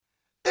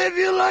If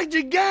you like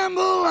to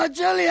gamble, I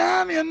tell you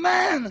I'm your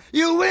man.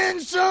 You win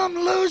some,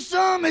 lose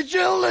some, it's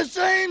all the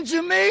same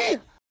to me.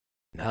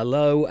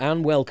 Hello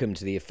and welcome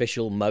to the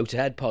official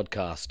Motorhead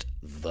podcast,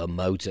 The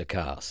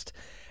Motorcast.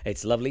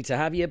 It's lovely to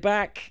have you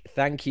back.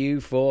 Thank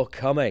you for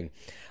coming.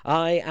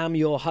 I am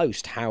your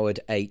host, Howard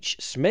H.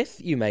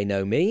 Smith. You may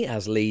know me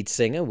as lead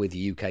singer with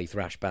UK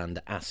thrash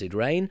band Acid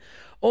Rain,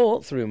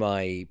 or through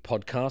my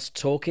podcast,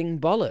 Talking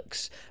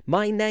Bollocks.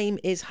 My name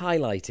is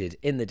highlighted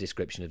in the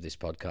description of this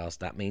podcast.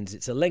 That means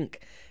it's a link.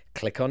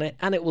 Click on it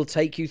and it will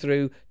take you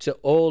through to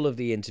all of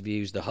the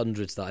interviews, the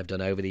hundreds that I've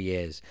done over the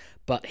years.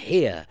 But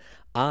here,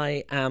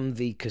 I am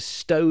the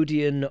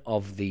custodian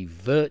of the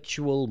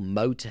virtual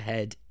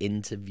Motorhead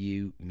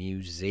Interview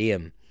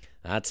Museum.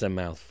 That's a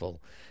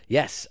mouthful.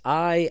 Yes,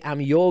 I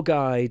am your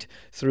guide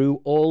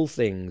through all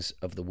things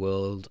of the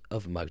world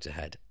of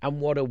Motorhead.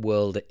 And what a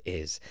world it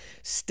is.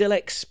 Still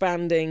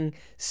expanding,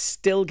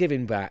 still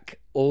giving back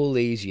all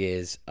these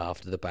years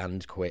after the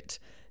band quit.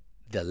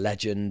 The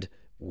legend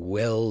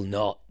will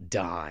not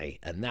die.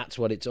 And that's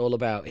what it's all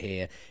about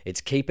here.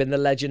 It's keeping the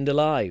legend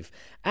alive.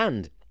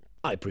 And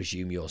I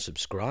presume you're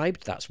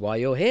subscribed. That's why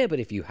you're here. But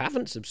if you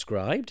haven't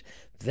subscribed,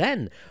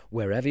 then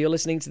wherever you're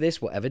listening to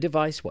this, whatever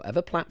device,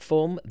 whatever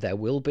platform, there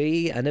will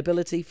be an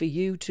ability for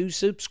you to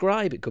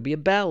subscribe. It could be a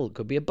bell, it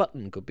could be a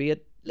button, it could be a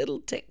little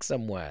tick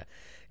somewhere.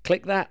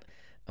 Click that,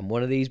 and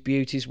one of these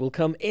beauties will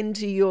come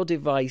into your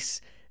device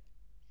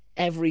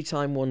every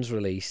time one's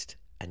released,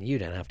 and you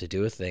don't have to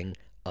do a thing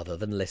other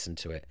than listen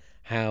to it.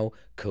 How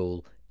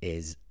cool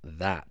is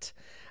that?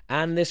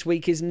 And this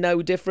week is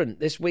no different.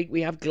 This week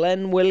we have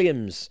Glenn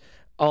Williams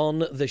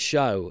on the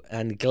show.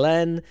 And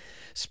Glenn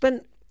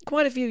spent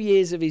quite a few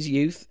years of his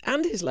youth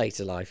and his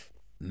later life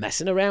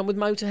messing around with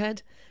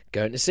Motorhead,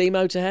 going to see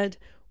Motorhead,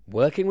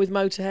 working with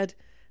Motorhead,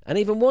 and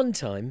even one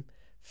time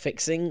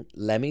fixing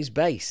Lemmy's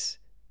bass,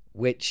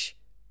 which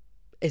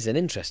is an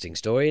interesting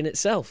story in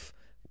itself.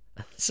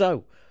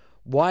 So,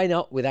 why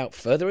not, without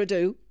further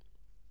ado,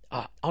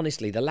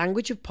 honestly, the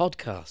language of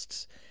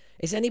podcasts.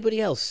 Is anybody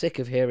else sick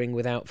of hearing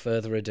without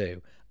further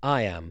ado?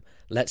 I am.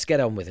 Let's get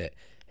on with it.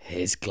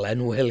 Here's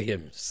Glenn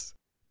Williams.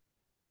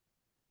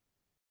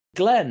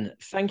 Glenn,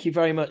 thank you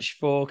very much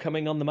for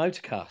coming on the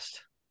Motorcast.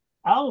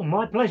 Oh,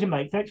 my pleasure,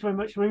 mate. Thanks very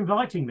much for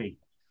inviting me.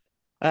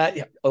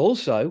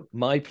 Also,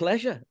 my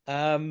pleasure.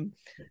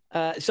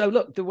 So,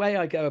 look, the way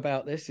I go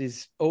about this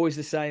is always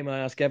the same. I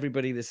ask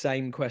everybody the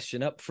same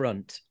question up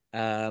front.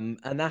 And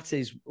that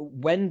is,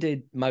 when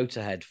did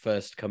Motorhead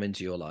first come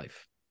into your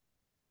life?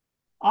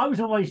 I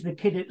was always the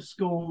kid at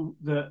school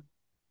that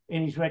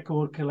in his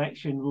record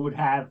collection would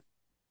have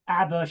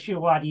ABBA,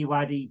 Shawaddy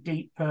Waddy,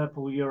 Deep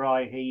Purple,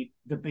 Uriah Heep,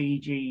 the Bee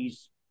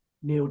Gees,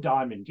 Neil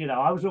Diamond. You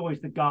know, I was always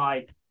the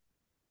guy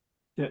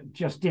that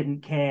just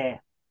didn't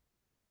care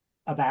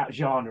about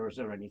genres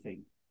or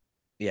anything.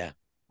 Yeah.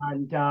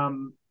 And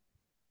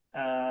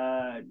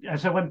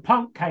so when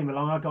punk came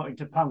along, I got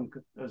into punk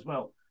as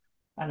well.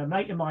 And a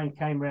mate of mine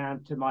came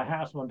round to my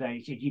house one day.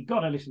 He said, "You've got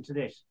to listen to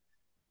this."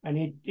 And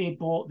he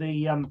bought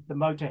the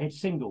Motorhead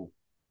single,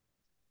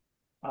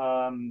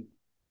 and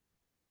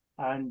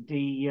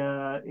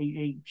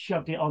he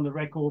shoved it on the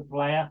record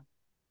player,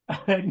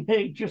 and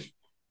it just,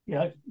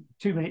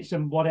 2 minutes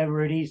and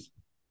whatever it is,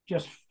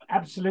 just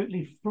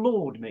absolutely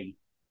floored me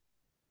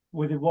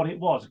with what it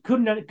was.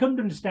 Couldn't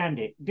understand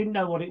it, didn't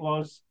know what it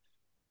was,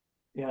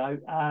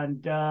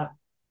 and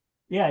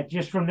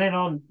just from then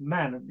on,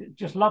 man,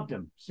 just loved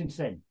them since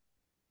then.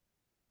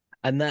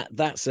 And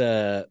that's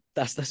a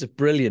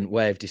brilliant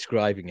way of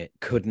describing it.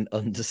 Couldn't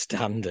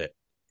understand it,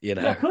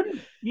 I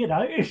couldn't, it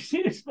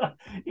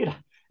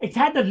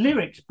had the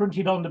lyrics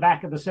printed on the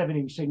back of the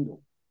 7-inch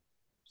single,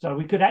 so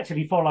we could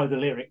actually follow the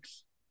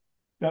lyrics,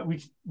 but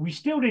we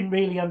still didn't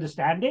really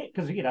understand it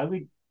because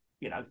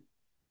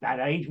that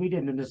age we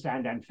didn't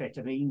understand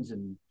amphetamines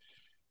and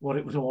what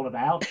it was all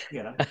about,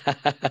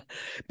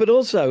 But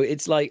also,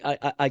 it's like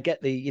I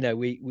get the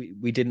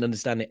we didn't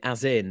understand it,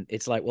 as in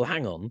it's like, well,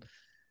 hang on.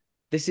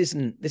 This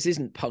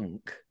isn't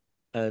punk,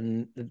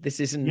 and this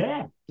isn't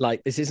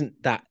this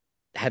isn't that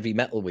heavy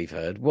metal we've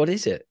heard. What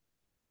is it?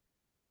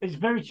 It's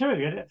very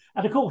true,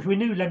 and of course we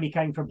knew Lemmy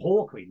came from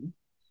Hawkwind.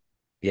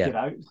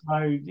 Yeah,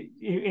 so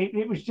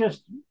it was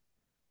just,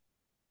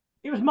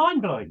 it was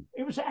mind blowing.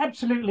 It was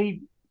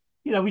absolutely,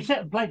 we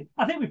sat and played.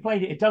 I think we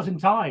played it a dozen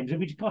times, and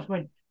we just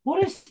went,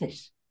 "What is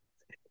this?"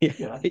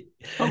 Yeah,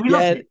 but we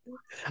loved it.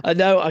 I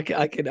know. I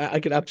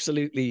can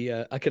absolutely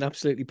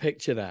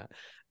picture that.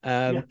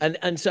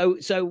 And so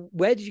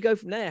where did you go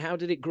from there? How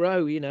did it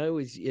grow?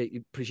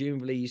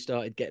 Presumably you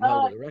started getting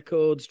hold of the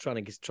records,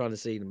 trying to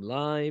see them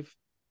live.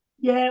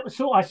 Yeah,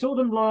 so I saw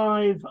them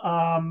live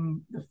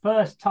the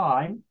first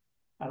time,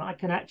 and I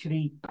should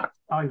actually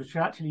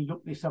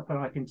look this up and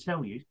I can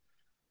tell you.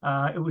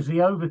 It was the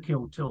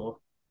Overkill tour,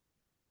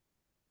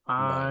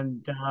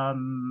 and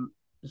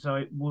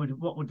so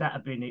what would that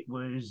have been? It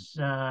was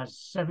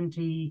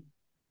 79,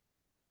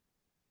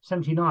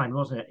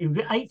 wasn't it? It was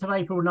the 8th of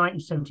April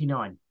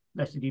 1979.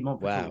 Leicester de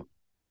Montfort.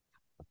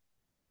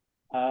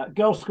 Wow.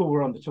 Girls' School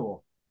were on the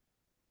tour.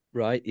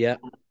 Right, yeah.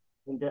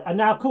 And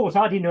now, of course,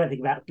 I didn't know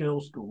anything about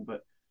girls' school,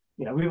 but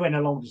we went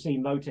along to see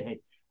Motorhead,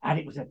 and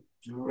it was a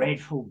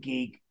dreadful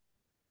gig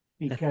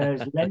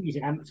because Lemmy's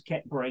amps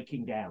kept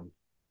breaking down.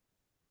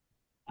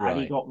 And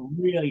he Right. got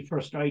really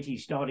frustrated. He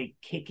started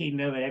kicking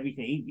them and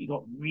everything. He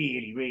got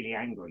really, really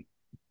angry.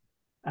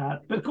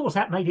 But of course,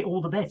 that made it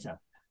all the better.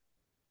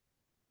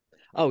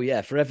 Oh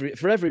yeah, for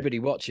everybody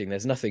watching,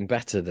 there's nothing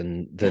better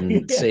than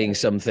Yeah.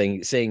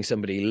 seeing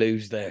somebody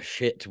lose their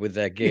shit with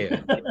their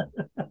gear.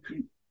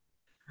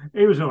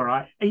 It was all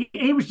right.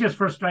 He was just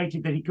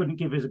frustrated that he couldn't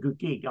give us a good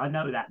gig. I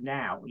know that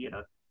now.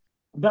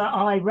 But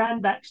I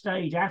ran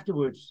backstage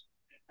afterwards,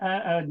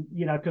 and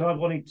because I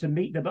wanted to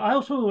meet them. But I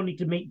also wanted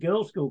to meet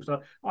Girls' School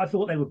because I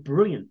thought they were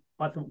brilliant.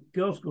 I thought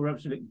Girls' School were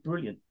absolutely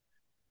brilliant.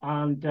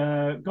 And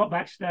got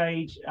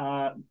backstage.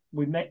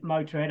 We met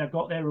Motorhead. I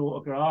got their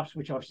autographs,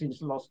 which I've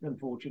since lost,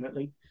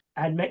 unfortunately,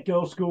 and met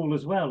Girls' School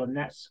as well. And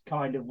that's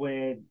kind of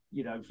where,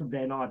 from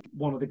then I'm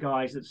one of the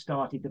guys that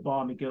started the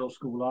Barmy Girls'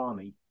 School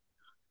Army.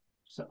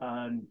 So,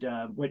 and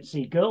went to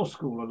see Girls'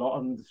 School a lot.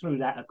 And through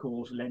that, of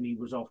course, Lemmy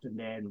was often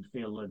there, and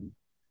Phil and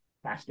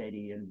Fast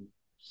Eddie. And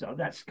so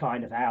that's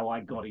kind of how I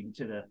got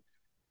into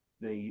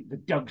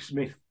the Doug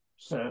Smith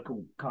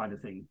circle kind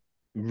of thing.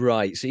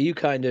 Right. So you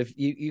kind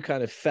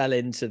of fell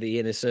into the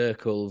inner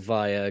circle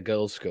via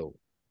girls' school.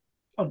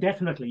 Oh,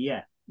 definitely,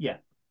 yeah, yeah.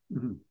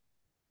 Mm-hmm.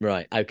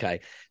 Right.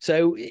 Okay.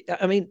 So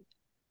I mean,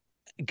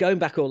 going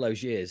back all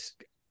those years,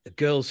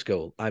 girls'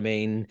 school. I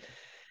mean,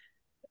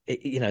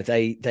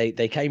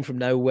 they came from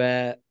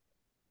nowhere.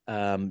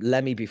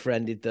 Lemmy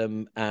befriended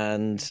them,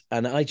 and I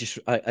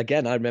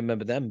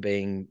remember them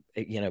being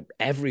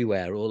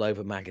everywhere, all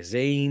over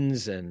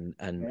magazines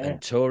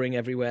and touring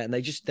everywhere, and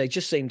they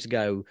just seemed to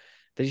go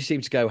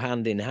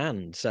hand in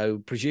hand. So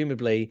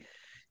presumably,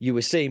 you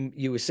were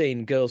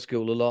seeing girls'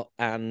 school a lot,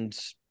 and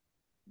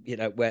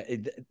where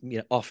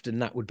often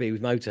that would be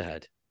with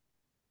Motorhead.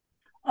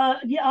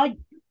 Yeah, I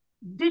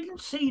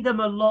didn't see them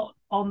a lot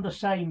on the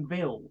same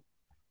bill,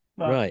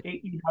 but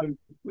Right.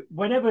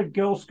 whenever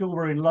Girls' School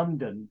were in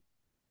London,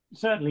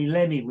 certainly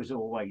Lemmy was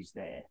always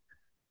there.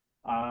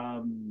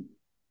 Obviously,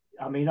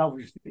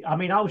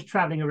 I was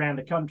traveling around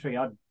the country.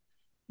 I'd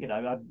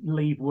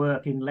leave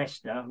work in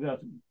Leicester. I was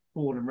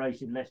born and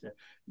raised in Leicester.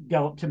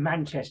 Go up to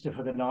Manchester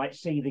for the night,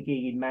 see the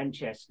gig in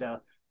Manchester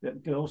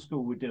that Girls'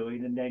 School were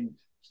doing, and then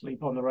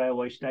sleep on the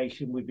railway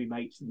station with my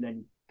mates, and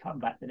then come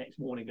back the next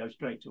morning, go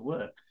straight to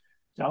work.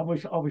 So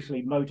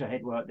obviously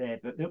Motorhead weren't there,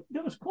 but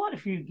there was quite a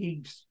few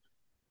gigs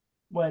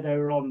where they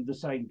were on the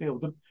same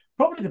bill.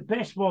 Probably the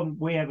best one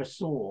we ever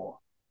saw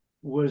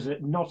was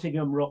at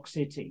Nottingham Rock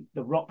City,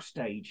 the rock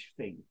stage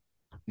thing.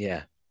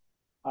 Yeah.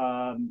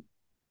 And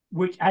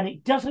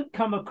it doesn't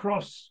come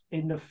across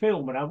in the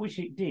film, and I wish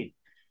it did.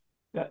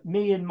 But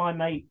me and my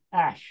mate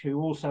Ash, who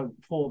also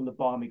formed the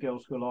Barmy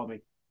Girls' School Army,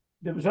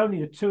 there was only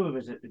the two of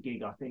us at the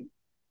gig, I think.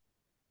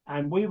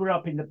 And we were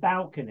up in the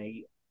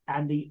balcony,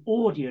 and the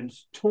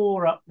audience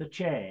tore up the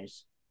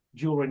chairs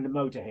during the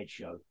Motorhead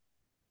show.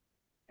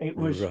 It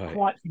was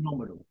quite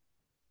phenomenal.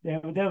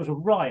 There was a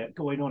riot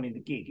going on in the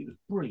gig. It was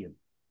brilliant.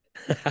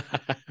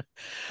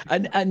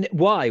 And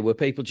why were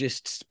people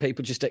just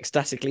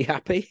ecstatically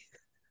happy?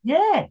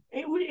 Yeah,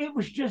 it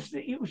was just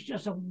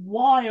a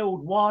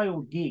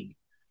wild gig.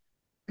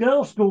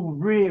 Girls' School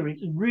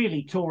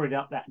really tore it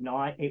up that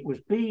night. It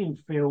was being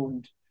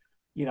filmed.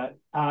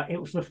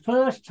 It was the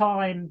first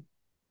time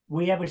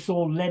we ever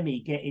saw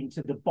Lemmy get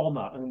into the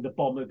bomber and the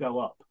bomber go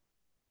up.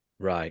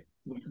 Right.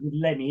 With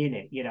Lemmy in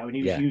it, and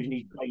he was using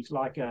his bass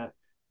like a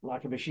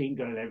machine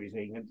gun and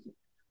everything.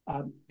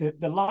 And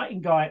the lighting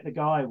guy at the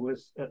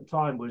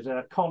time was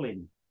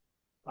Colin,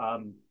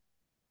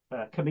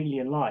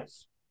 Chameleon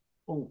Lights.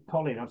 Oh,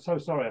 Colin, I'm so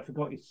sorry, I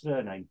forgot his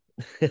surname.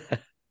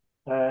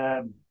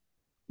 But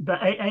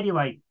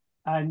anyway,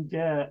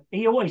 and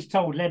he always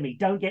told Lemmy,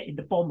 "Don't get in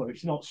the bomber;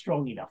 it's not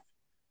strong enough."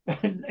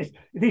 And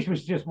this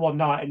was just one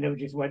night, and Lemmy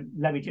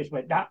just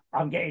went, "Nah,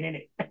 I'm getting in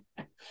it."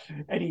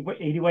 And he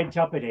went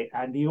up in it,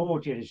 and the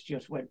audience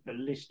just went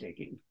ballistic.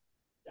 It was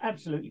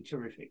absolutely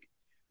terrific.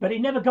 But they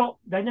never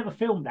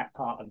filmed that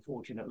part,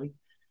 unfortunately,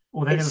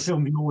 or they never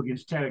filmed the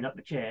audience tearing up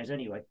the chairs.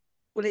 Anyway,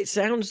 well, it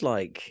sounds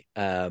like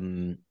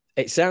the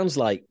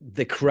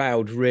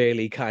crowd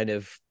really kind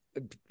of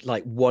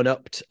like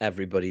one-upped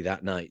everybody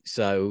that night.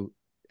 So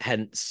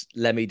hence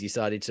Lemmy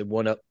decided to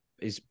one-up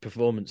his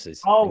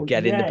performances and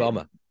get in the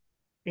bomber.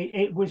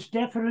 It was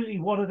definitely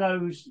one of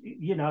those,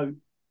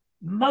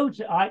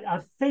 I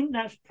think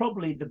that's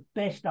probably the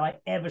best I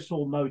ever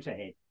saw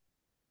Motorhead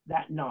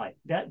that night.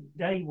 That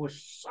they were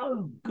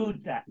so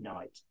good that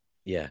night.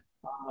 Yeah.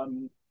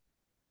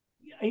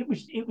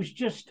 It was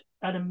just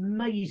an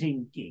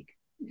amazing gig.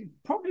 It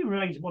probably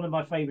remains one of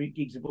my favorite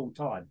gigs of all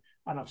time.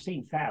 And I've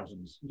seen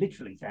thousands,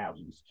 literally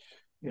thousands,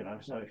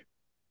 so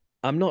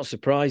I'm not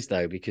surprised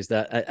though, because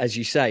that, as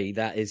you say,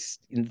 that's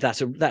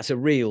a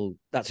real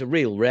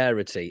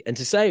rarity. And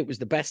to say it was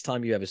the best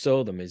time you ever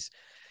saw them is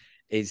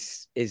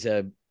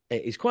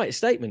quite a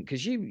statement,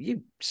 because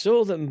you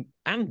saw them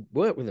and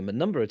worked with them a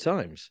number of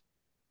times.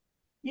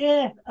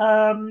 Yeah,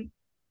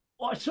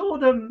 I saw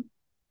them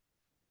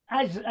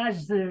as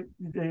the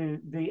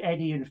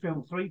Eddie and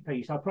Phil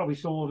three-piece, I probably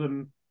saw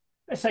them,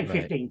 let's say,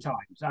 15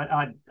 times.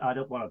 I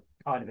don't want to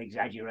kind of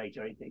exaggerate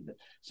or anything, but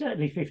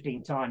certainly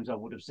 15 times I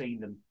would have seen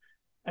them,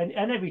 and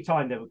every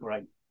time they were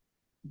great.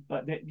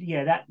 But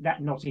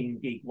that Nottingham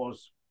gig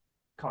was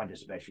kind of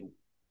special.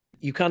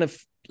 You kind of,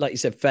 like you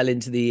said, fell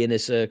into the inner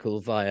circle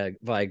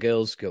via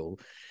girls' school.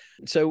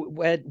 So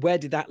where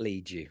did that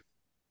lead you?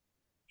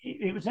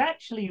 It was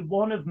actually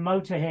one of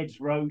Motorhead's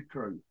road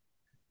crew,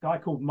 a guy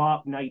called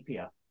Mark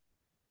Napier.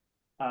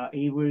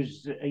 He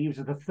was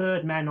the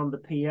third man on the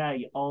PA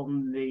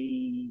on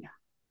the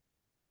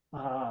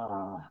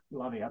I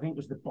think it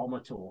was the Bomber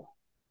tour,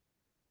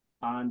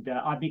 and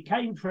I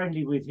became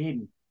friendly with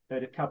him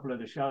at a couple of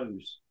the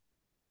shows.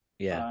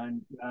 Yeah,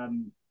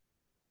 and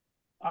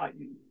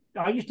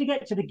I used to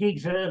get to the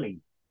gigs early,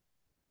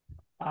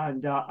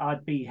 and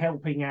I'd be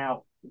helping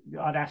out.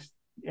 I'd ask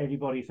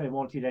anybody if they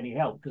wanted any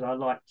help because I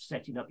liked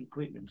setting up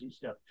equipment and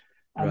stuff.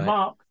 And right.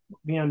 Mark put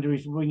me under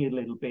his wing a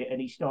little bit,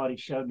 and he started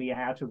showing me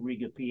how to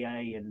rig a PA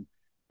and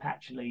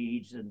patch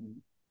leads and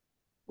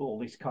all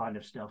this kind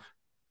of stuff.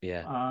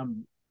 Yeah.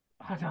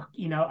 I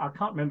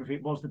can't remember if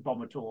it was the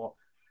Bomber tour,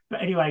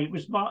 but anyway, it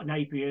was Mark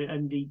Napier,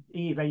 and he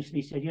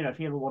eventually said, if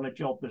you ever want a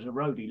job as a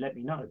roadie, let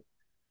me know.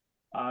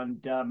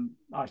 And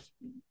I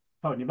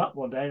phoned him up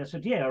one day and I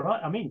said, yeah, all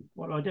right, I'm in.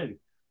 What do I do?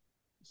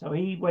 So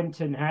he went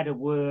and had a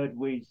word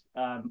with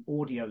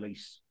Audio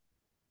Lease,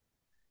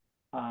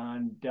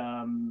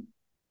 and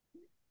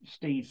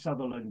Steve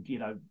Sutherland,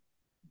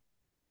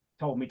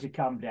 told me to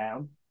come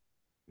down.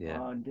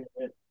 Yeah. And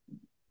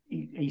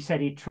he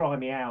said he'd try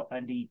me out,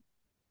 and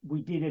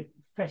we did a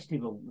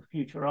festival, the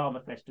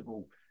Futurama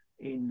Festival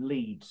in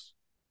Leeds.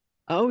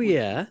 Oh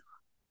yeah.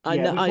 I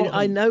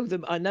know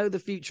them. I know the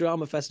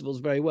Futurama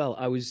festivals very well.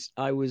 I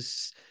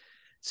was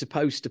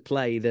supposed to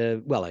play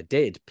I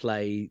did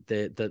play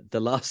the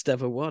last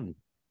ever one.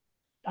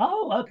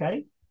 Oh,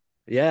 okay.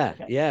 Yeah,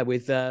 okay. Yeah,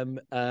 with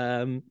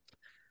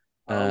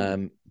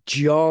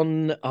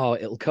John. Oh,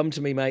 it'll come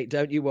to me, mate.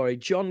 Don't you worry.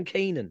 John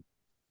Keenan.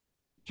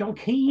 John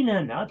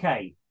Keenan.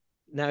 Okay.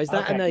 Now, is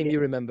that a name you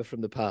remember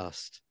from the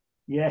past?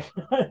 Yes,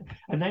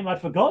 a name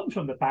I'd forgotten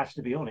from the past,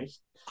 to be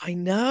honest. I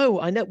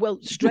know. Well,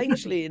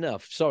 strangely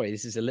enough, sorry,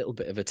 this is a little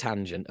bit of a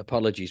tangent.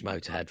 Apologies,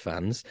 Motorhead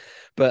fans,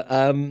 but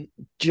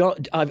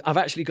I've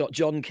actually got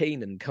John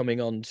Keenan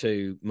coming on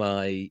to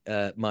my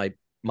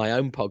my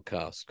own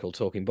podcast called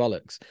Talking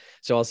Bollocks.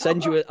 So I'll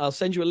send you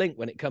a link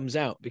when it comes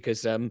out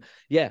because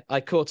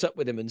I caught up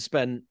with him and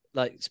spent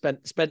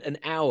an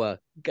hour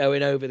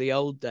going over the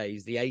old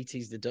days, the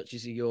 80s, the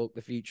Duchess of York,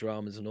 the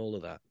Futuramas, and all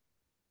of that.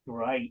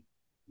 Great,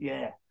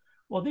 yeah.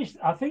 Well,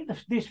 I think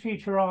this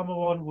Futurama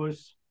one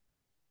was,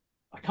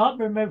 I can't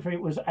remember if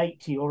it was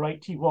 80 or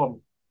 81.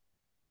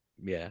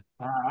 Yeah.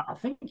 I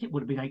think it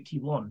would have been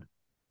 81.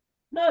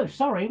 No,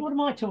 sorry, what am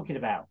I talking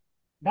about?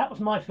 That was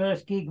my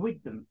first gig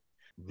with them.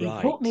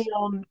 Right. He put me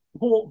on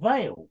Port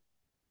Vale.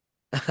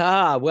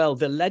 Ah, well,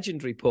 the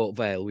legendary Port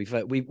Vale. We've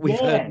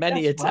heard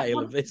many a tale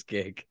of this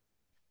gig.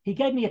 He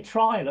gave me a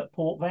trial at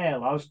Port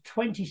Vale. I was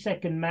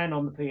 22nd man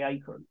on the PA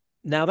crew.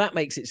 Now that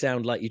makes it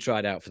sound like you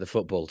tried out for the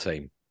football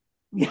team.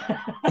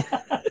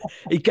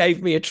 He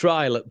gave me a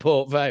trial at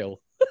Port Vale.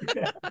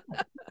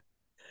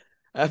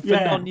 For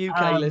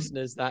non-UK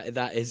listeners,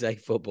 that is a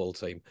football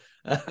team.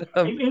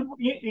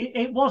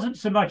 It wasn't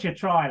so much a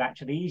trial,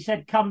 actually. He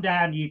said, "Come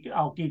down.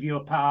 I'll give you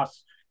a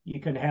pass. You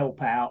can help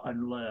out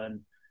and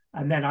learn."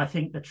 And then I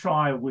think the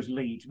trial was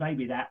Leeds.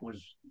 Maybe that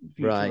was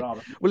right.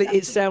 Well,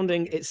 it's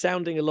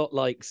sounding a lot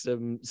like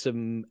some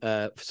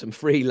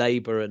free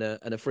labour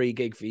and a free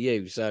gig for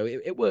you. So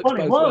it works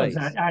both ways.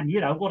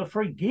 And what a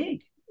free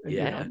gig.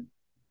 Yeah.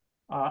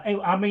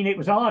 It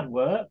was hard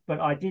work, but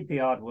I did the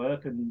hard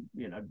work, and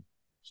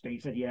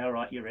Steve said, "Yeah, all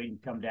right, you're in.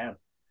 Come down."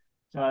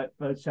 So,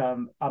 but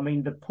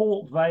the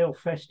Port Vale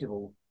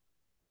Festival,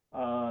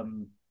 at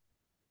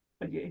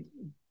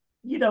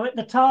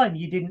the time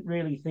you didn't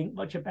really think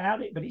much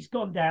about it, but it's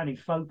gone down in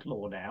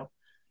folklore now.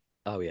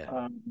 Oh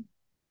yeah.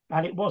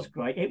 And it was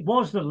great. It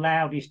was the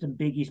loudest and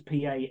biggest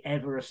PA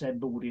ever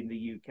assembled in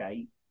the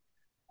UK.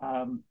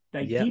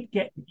 They did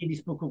get the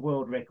Guinness Book of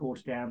World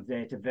Records down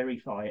there to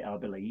verify it, I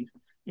believe.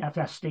 You have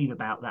to ask Steve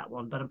about that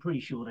one, but I'm pretty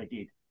sure they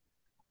did.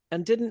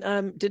 And didn't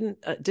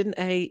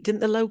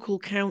the local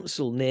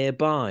council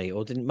nearby,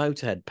 or didn't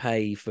Motorhead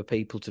pay for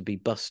people to be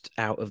bussed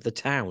out of the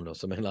town or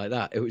something like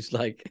that? It was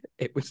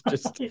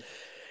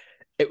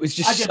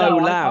just so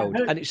loud,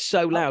 and it's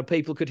so loud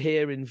people could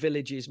hear in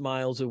villages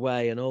miles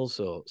away and all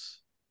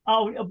sorts.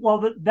 Oh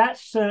well,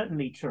 that's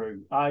certainly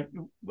true.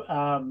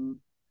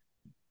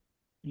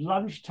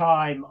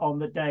 Lunchtime on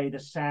the day the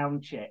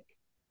sound check,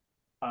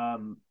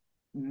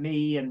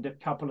 me and a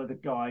couple of the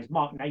guys,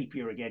 Mark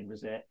Napier again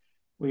was there.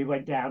 We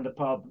went down the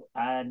pub,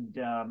 and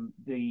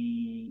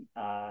the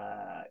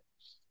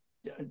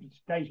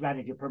stage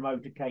manager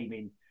promoter came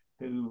in,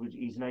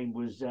 his name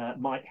was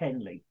Mike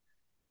Henley,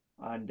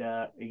 and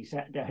he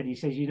sat down. He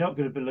says, "You're not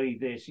going to believe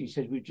this." He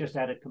says, "We've just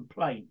had a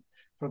complaint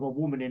from a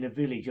woman in a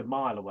village a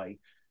mile away."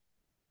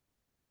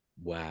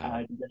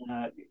 Wow.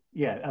 And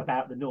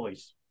about the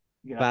noise.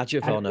 Badge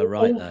of and honor,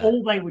 right there.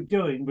 All they were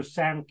doing was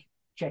sound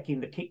checking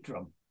the kick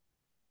drum.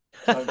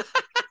 So,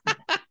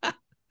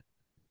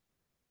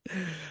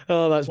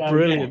 Oh, that's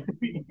brilliant.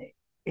 Yeah,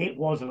 it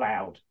was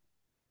loud.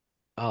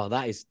 Oh,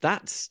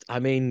 that's. I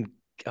mean,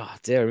 oh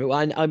dear.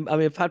 I mean,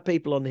 I've had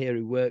people on here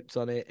who worked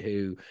on it,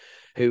 who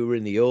were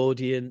in the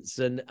audience,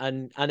 and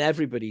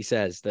everybody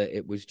says that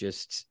it was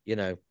just,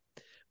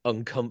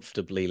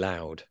 uncomfortably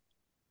loud.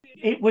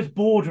 It was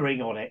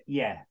bordering on it.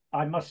 Yeah,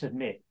 I must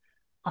admit.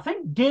 I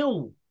think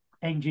Dill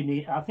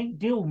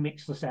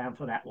mixed the sound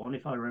for that one,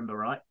 if I remember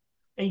right.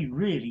 He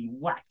really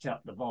whacked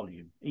up the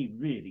volume. He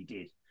really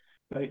did.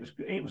 But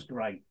it was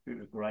great. It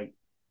was great.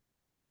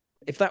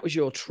 If that was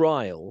your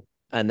trial,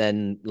 and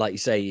then, like you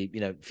say,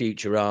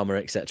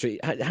 Futurama, etc.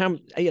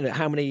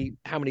 How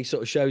many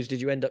sort of shows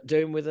did you end up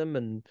doing with them,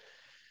 and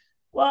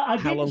Well, I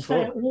how didn't long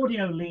stay for? at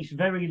Audio Lease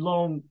very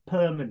long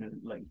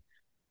permanently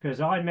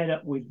because I met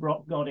up with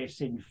Rock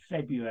Goddess in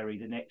February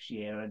the next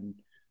year, and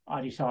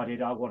I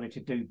decided I wanted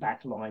to do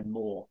Backline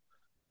more.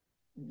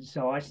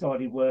 So I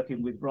started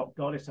working with Rock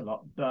Goddess a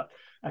lot, but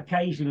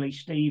occasionally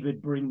Steve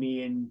would bring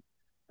me in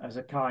as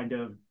a kind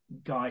of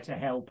guy to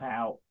help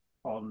out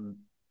on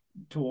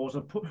tours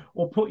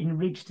or putting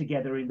rigs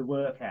together in the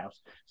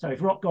workhouse. So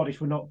if Rock Goddess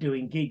were not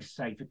doing gigs,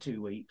 say for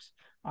 2 weeks,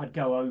 I'd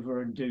go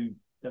over and do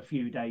a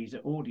few days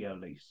at Audio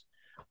Lease.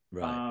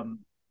 Right.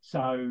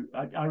 So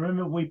I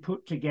remember we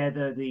put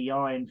together the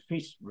Iron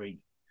Fist rig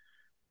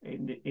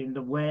in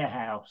the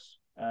warehouse.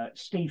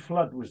 Steve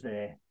Flood was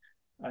there,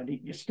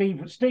 and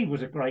Steve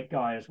was a great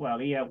guy as well.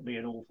 He helped me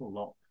an awful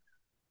lot,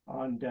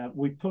 and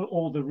we put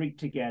all the rig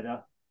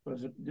together.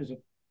 There's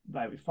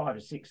about 5 or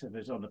 6 of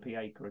us on the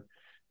PA crew.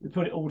 We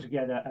put it all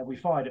together and we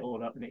fired it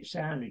all up, and it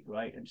sounded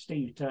great. And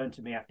Steve turned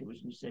to me afterwards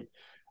and he said,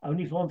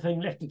 "Only one thing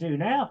left to do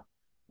now."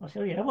 I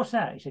said, "Yeah, what's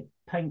that?" He said,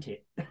 "Paint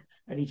it."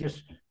 And he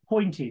just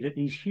pointed at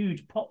these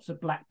huge pots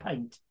of black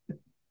paint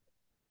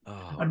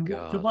and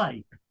walked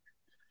away.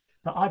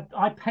 But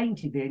I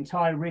painted the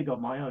entire rig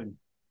on my own.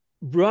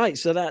 Right.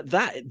 So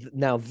that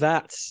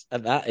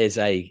is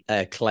a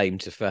claim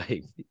to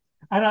fame.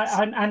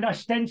 And I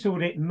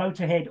stenciled it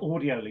Motorhead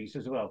Audio Lease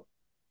as well.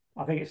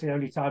 I think it's the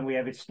only time we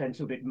ever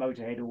stenciled it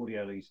Motorhead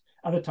Audio Lease.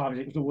 Other times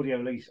it was Audio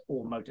Lease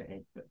or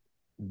Motorhead. But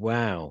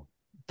Wow.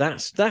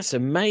 That's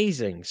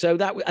amazing. So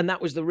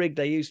that was the rig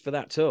they used for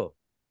that tour.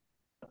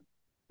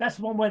 that's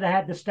the one where they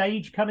had the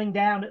stage coming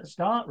down at the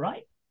start,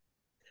 right?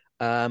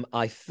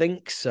 I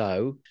think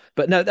so,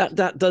 but no,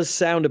 that does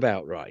sound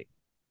about right.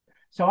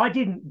 So I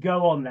didn't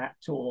go on that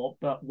tour,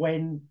 but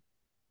when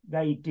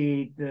they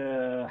did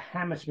the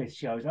Hammersmith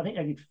shows, I think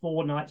they did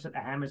 4 nights at the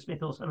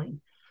Hammersmith or something,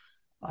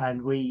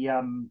 and we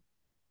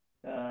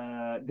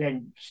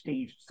then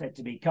Steve said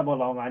to me, "Come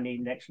along, I need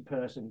an extra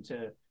person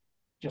to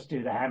just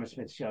do the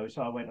Hammersmith show."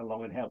 So I went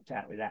along and helped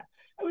out with that.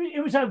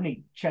 It was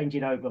only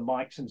changing over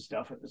mics and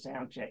stuff at the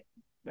sound check,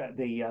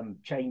 the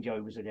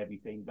changeovers and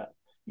everything. But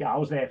yeah, I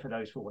was there for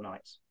those 4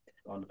 nights.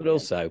 But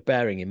also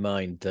bearing in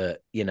mind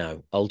that,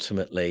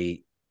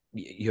 ultimately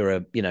you're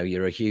a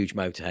huge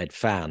Motorhead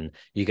fan.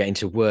 You're getting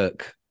to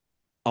work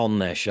on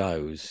their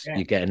shows. Yeah.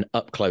 You're getting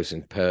up close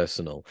and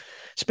personal.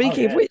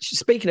 Speaking of which,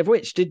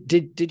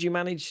 did you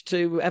manage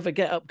to ever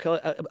get up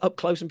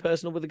close and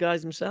personal with the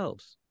guys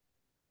themselves?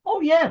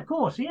 Oh yeah, of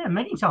course, yeah,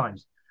 many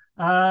times.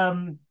 I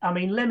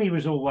mean, Lemmy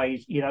was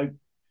always,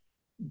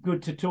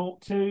 good to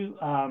talk to.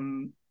 I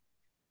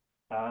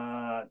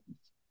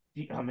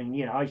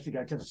mean, I used to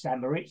go to the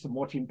St. Moritz and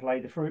watch him play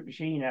the Fruit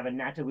Machine, have a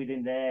natter with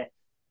him there.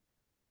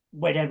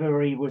 Whenever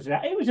he was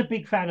at, he was a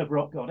big fan of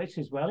Rock Goddess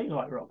as well. He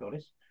liked Rock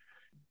Goddess.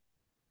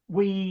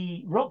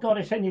 Rock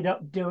Goddess ended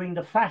up doing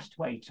the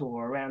Fastway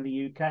tour around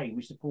the UK.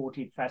 We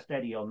supported Fast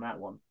Eddie on that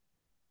one,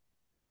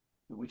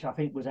 which I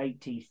think was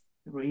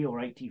 83 or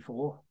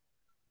 84.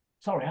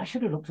 Sorry, I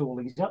should have looked all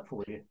these up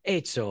for you.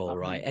 It's all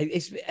right.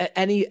 It's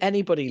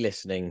anybody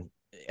listening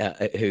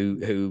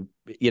who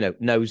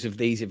knows of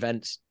these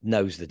events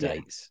knows the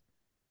dates.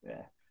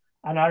 Yeah,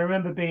 and I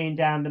remember being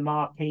down the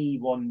Marquee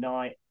one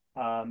night.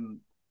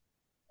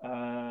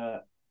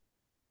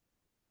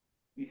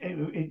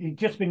 It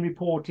just been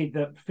reported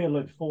that Phil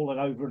had fallen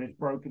over and has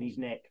broken his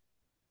neck.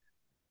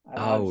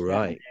 And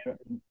right.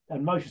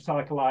 And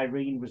Motorcycle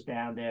Irene was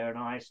down there, and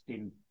I asked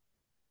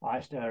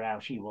her how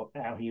he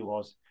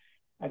was,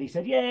 and he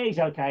said, "Yeah, he's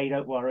okay,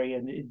 don't worry."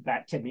 And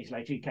about 10 minutes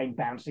later, he came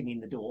bouncing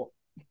in the door.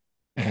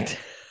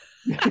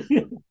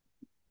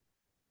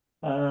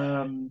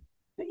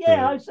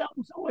 Yeah, I was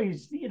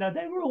always,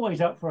 they were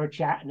always up for a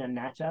chat and a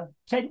natter.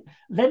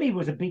 Lemmy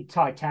was a big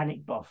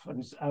Titanic buff,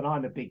 and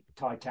I'm a big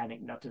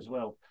Titanic nut as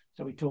well.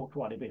 So we talked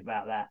quite a bit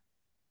about that.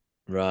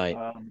 Right.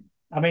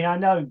 I mean, I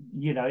know,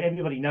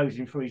 everybody knows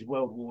him for his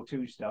World War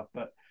II stuff,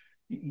 but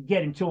you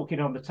get him talking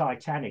on the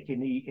Titanic,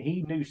 and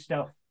he knew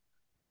stuff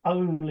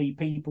only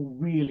people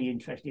really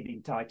interested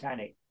in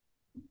Titanic,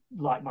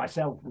 like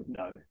myself, would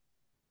know.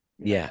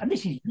 Yeah. And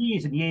this is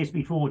years and years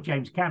before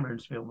James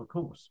Cameron's film, of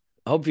course.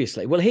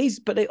 Obviously. Well, he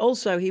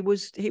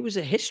was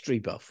a history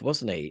buff,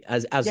 wasn't he?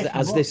 Yes, he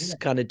As was. this Yeah.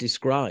 kind of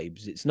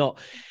describes. It's not,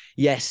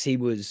 yes, he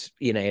was,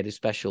 he had a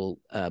special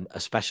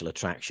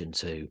attraction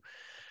to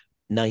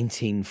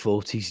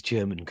 1940s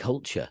German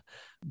culture.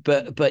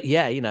 But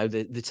yeah,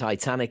 the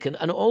Titanic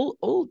and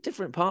all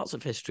different parts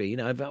of history.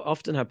 I've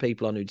often had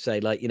people on who'd say,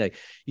 like,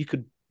 you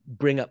could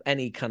bring up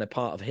any kind of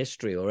part of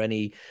history or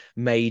any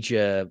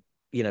major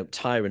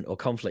tyrant or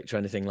conflict or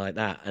anything like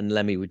that, and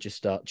Lemmy would just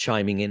start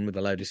chiming in with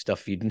a load of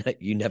stuff you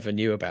never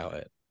knew about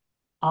it.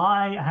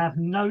 I have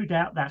no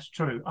doubt that's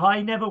true.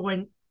 I never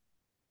went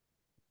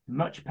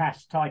much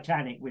past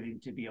Titanic with him,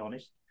 to be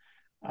honest.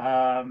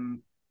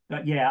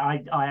 But yeah,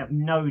 I have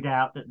no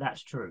doubt that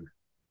that's true.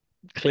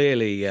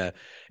 Clearly,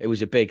 it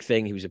was a big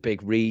thing. He was a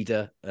big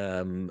reader,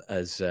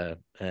 as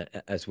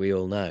we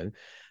all know.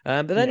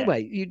 But Yeah.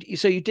 anyway,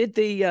 you did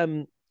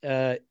the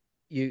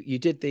you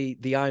did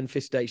the Iron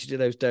Fist dates. You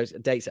did those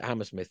dates at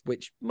Hammersmith,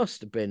 which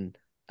must have been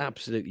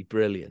absolutely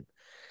brilliant.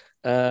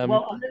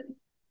 Well,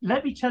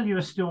 let me tell you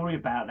a story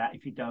about that,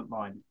 if you don't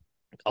mind.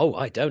 Oh,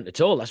 I don't at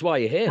all. That's why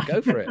you're here.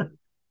 Go for it.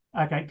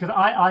 Okay, because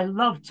I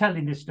love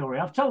telling this story.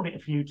 I've told it a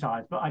few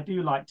times, but I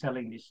do like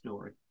telling this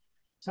story.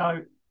 So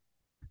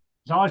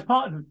I was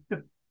part of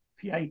the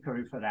PA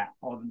crew for that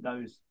on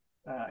those.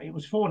 It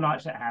was 4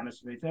 nights at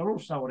Hammersmith. They were all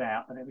sold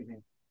out and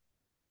everything.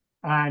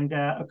 And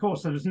of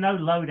course, there was no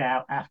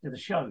loadout after the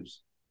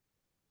shows.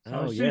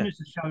 So as soon as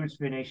the show's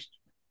finished,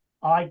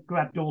 I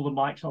grabbed all the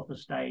mics off the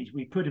stage.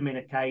 We put them in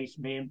a case.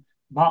 Me and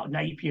Mark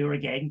Napier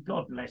again.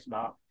 God bless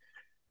Mark.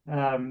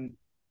 And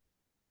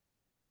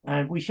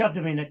we shoved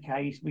them in a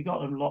case. We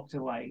got them locked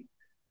away.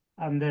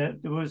 And there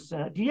was.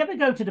 Do you ever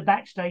go to the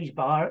backstage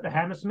bar at the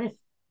Hammersmith?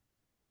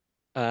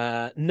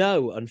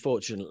 No,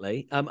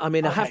 unfortunately. I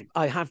mean, Okay.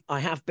 I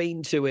have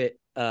been to it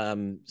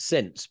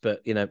since, but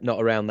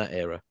not around that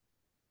era.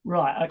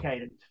 Right. Okay.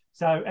 Then.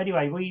 So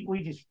anyway,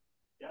 we just.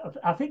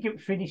 I think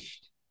it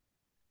finished.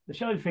 The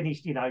show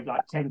finished,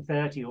 like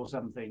 10:30 or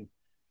something,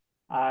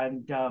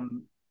 and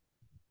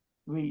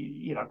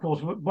we, of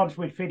course, once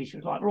we'd finished, it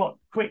was like, right,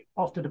 quick,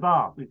 off to the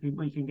bar.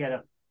 We can get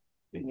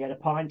a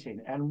pint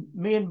in, and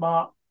me and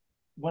Mark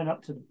went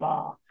up to the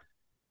bar,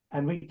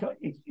 and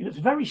it was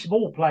a very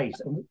small place,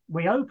 and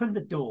we opened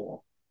the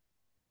door,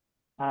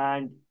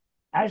 and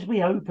as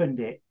we opened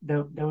it,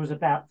 there was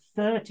about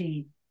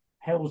 30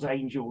 Hell's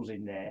Angels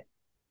in there,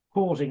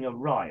 causing a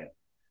riot.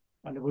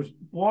 And there was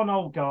one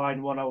old guy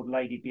and one old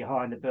lady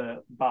behind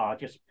the bar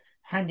just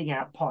handing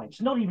out pints,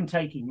 not even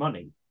taking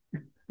money.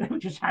 They were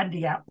just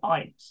handing out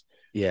pints.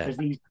 Yeah. As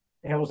these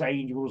Hells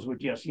Angels were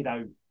just,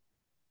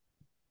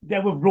 they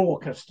were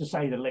raucous, to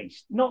say the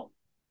least. Not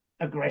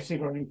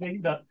aggressive or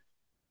anything, but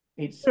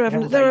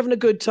they're having a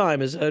good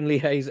time, as only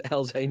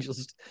Hell's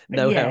Angels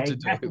know how to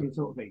exactly, do.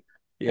 Sort of thing.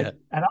 Yeah.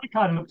 And I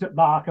kind of looked at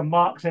Mark, and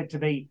Mark said to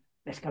me,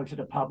 let's go to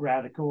the pub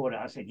round the corner.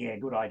 I said, yeah,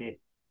 good idea.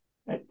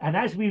 And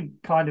as we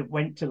kind of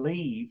went to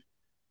leave,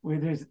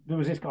 there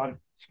was this kind of,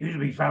 excuse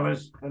me,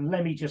 fellas, and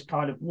Lemmy just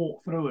kind of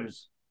walked through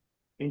us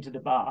into the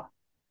bar.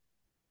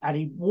 And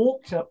he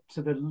walked up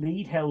to the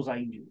lead Hell's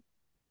Angel,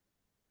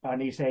 and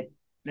he said,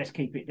 let's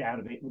keep it down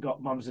a bit. We've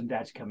got mums and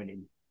dads coming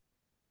in.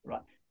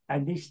 Right.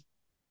 And this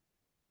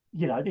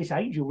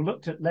angel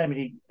looked at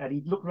Lemmy, and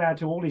he looked around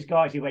to all his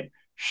guys. He went,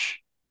 shh.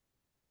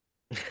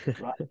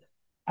 Right.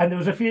 And there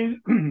was a few,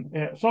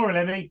 yeah, sorry,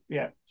 Lemmy.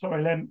 Yeah,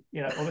 sorry, Lem.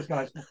 All this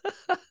guys.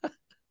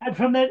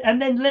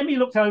 And then Lemmy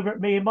looked over at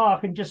me and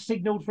Mark and just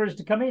signalled for us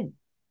to come in,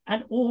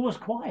 and all was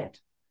quiet.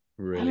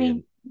 Brilliant. I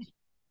mean,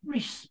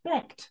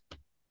 respect.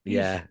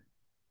 Yeah.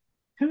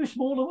 Too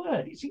small a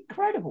word. It's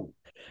incredible.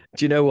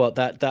 Do you know what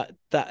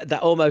that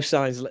almost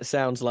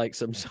sounds like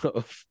some sort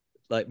of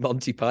like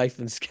Monty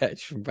Python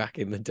sketch from back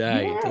in the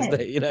day, doesn't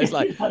it? It's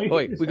like,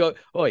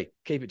 oi,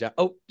 keep it down.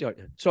 Oh,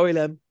 sorry,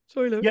 Lem. Yeah,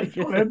 sorry,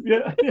 Lem.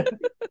 Yeah.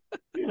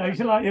 It's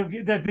like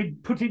they've been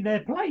put in their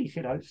place.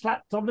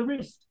 Slapped on the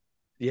wrist.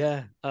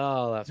 Yeah.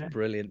 Oh, that's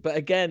brilliant. But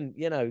again,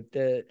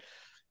 the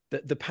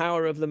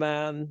power of the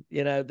man,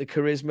 the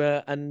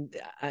charisma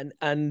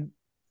and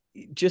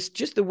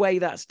just the way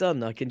that's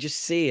done. I can just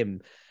see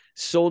him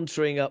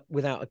sauntering up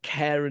without a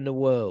care in the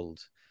world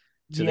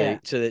to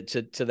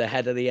the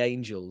head of the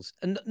Angels,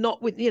 and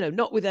not with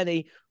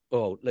any,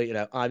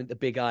 I'm the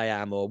big I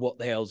am, or what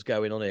the hell's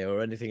going on here,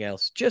 or anything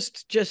else.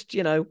 Just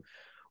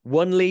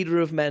one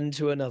leader of men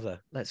to another.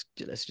 Let's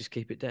just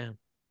keep it down.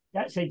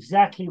 That's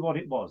exactly what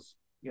it was.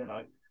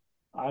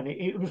 And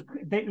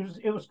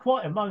it was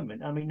quite a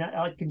moment. I mean,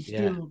 I can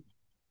still.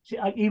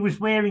 Yeah. He was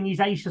wearing his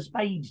Ace of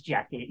Spades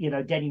jacket,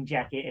 denim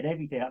jacket and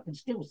everything. I can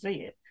still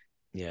see it.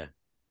 Yeah,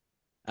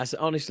 that's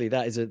honestly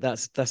that's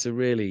a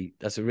really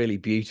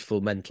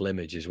beautiful mental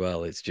image as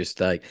well. It's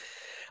just like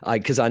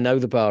because I know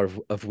the bar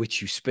of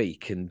which you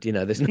speak, and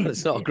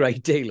there's not a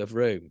great deal of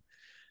room.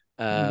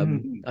 I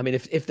mean,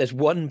 if there's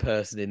one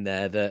person in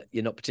there that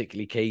you're not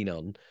particularly keen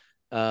on,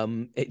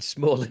 it's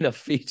small enough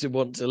for you to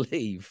want to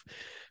leave.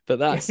 But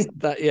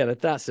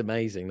that's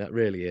amazing. That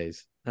really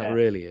is.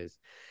 Really is.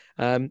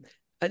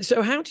 And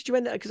so, how did you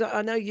end up? Because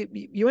I know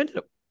you ended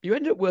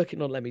up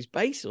working on Lemmy's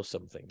bass or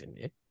something, didn't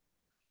you?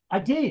 I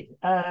did.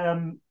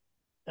 So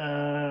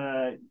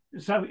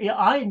yeah,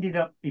 I ended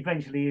up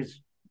eventually as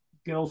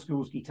girls'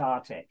 school's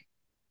guitar tech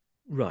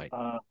Right.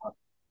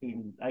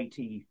 in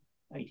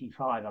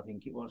 85, I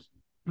think it was.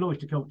 Blues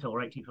to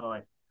Cultor,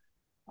 85.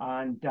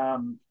 And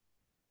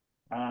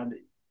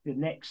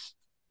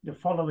the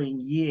following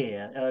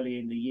year, early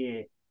in the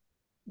year,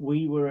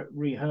 we were at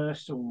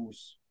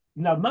rehearsals.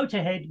 No,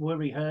 Motorhead were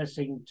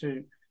rehearsing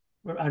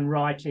and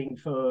writing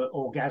for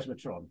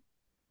Orgasmatron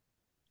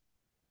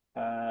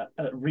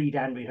at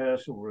Redan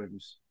rehearsal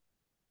rooms.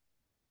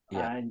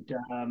 Yeah. And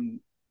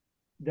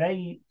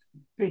they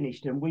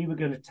finished, and we were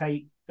going to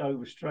take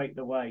over straight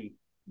away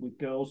with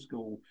girls'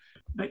 school.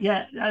 But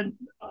yeah, and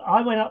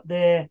I went up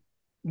there.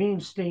 Me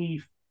and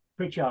Steve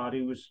Pritchard,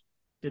 who was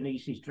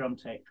Denise's drum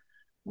tech,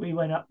 we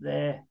went up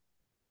there.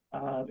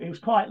 It was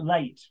quite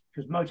late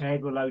because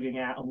Motorhead were loading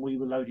out, and we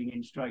were loading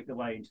in straight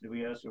away into the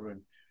rehearsal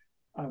room.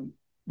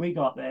 We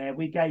got there.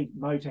 We gave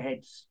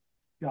Motorhead's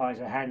guys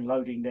a hand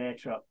loading their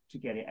truck to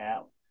get it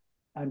out,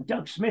 and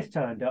Doug Smith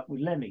turned up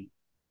with Lemmy,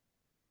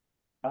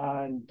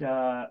 and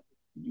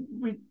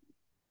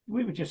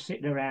we were just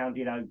sitting around,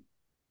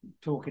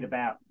 talking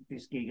about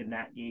this gig and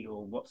that gig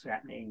or what's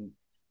happening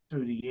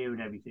through the year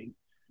and everything.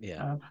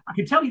 Yeah. I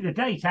can tell you the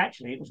date,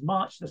 actually. It was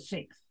March the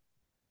 6th.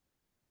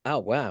 Oh,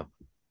 wow.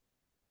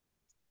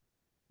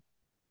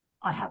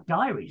 I have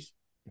diaries.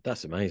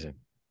 That's amazing.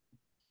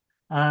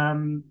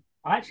 I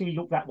actually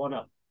looked that one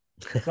up.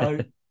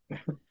 So,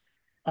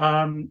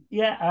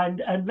 yeah,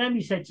 and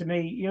Lemmy said to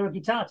me, "You're a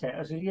guitar tech."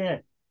 I said, "Yeah."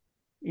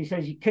 He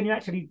says, "Can you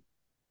actually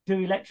do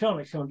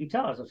electronics on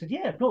guitars?" I said,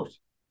 "Yeah, of course."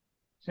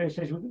 So he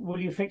says, "Will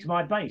you fix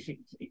my bass?"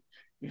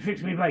 You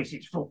fix my bass,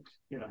 it's fucked,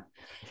 Yeah,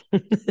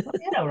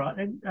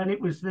 right. And it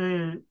was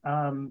the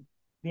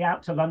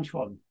Out to Lunch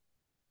one.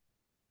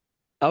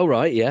 Oh,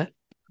 right. Yeah.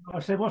 I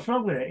said, "What's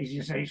wrong with it?" He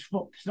just said, "It's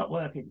fucked. It's not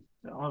working."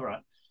 So, all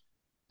right.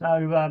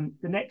 So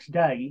the next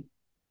day,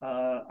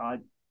 I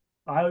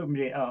opened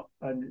it up,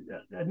 and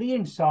the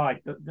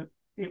inside,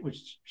 it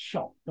was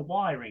shot. The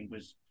wiring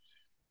was.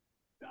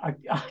 I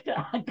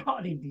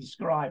can't even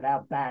describe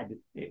how bad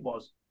it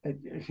was.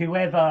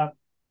 Whoever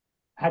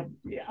had,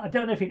 I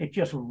don't know if it had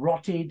just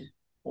rotted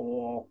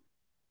or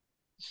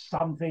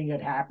something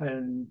had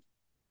happened,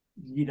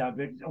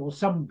 or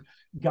some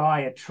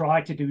guy had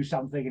tried to do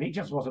something and it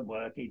just wasn't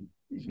working.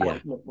 It's what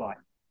it looked like.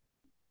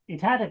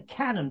 It had a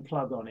Canon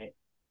plug on it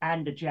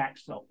and a jack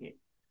socket.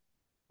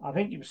 I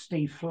think it was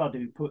Steve Flood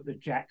who put the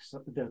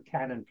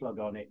Canon plug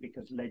on it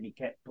because Lenny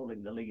kept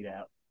pulling the lead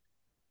out.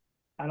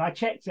 And I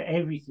checked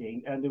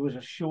everything, and there was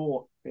a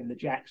short in the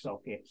jack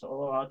socket.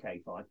 So,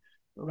 okay, fine.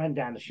 I ran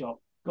down the shop,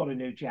 got a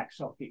new jack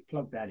socket,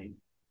 plugged that in,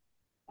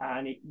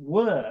 and it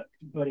worked,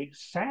 but it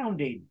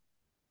sounded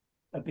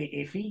a bit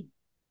iffy.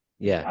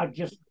 Yeah. I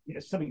just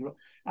something,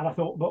 and I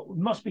thought, but it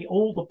must be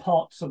all the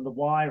pots and the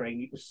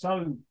wiring. It was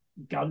so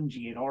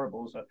gungy and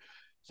horrible.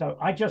 So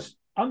I just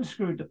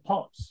unscrewed the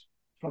pots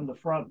from the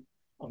front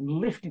and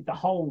lifted the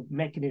whole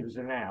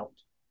mechanism out,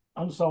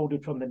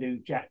 unsoldered from the new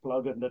jack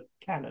plug and the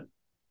Canon.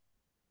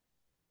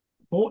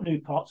 Bought new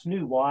pots,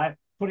 new wire,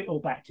 put it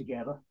all back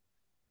together,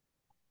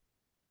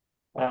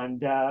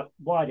 and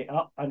wired it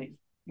up. And it's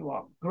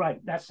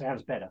great. That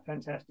sounds better.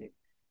 Fantastic.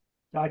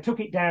 So I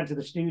took it down to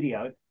the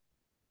studio,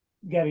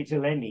 gave it to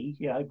Lenny.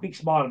 Big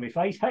smile on my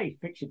face. "Hey,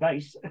 fix your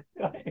bass."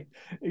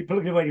 He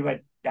plugged it away. And he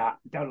went, "Nah,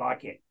 don't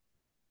like it."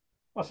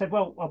 I said,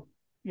 "Well,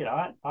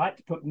 I had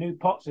to put new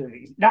pots in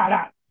it."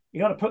 No, you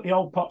got to put the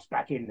old pots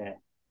back in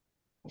there.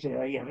 I said,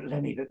 "Oh, yeah, but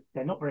Lenny,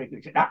 they're not very good."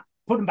 He said, "Nah,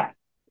 put them back."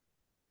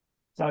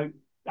 So.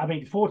 I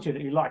mean,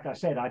 fortunately, like I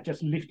said, I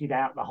just lifted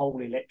out the whole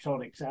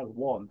electronics out of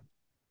one.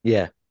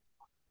 Yeah.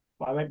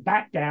 I went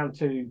back down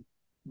to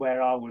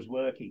where I was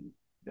working.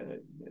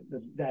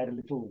 They had a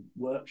little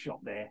workshop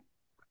there,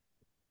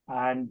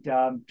 and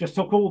just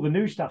took all the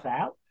new stuff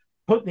out,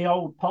 put the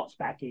old pots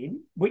back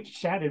in, which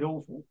sounded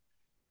awful.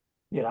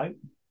 Gave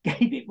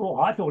it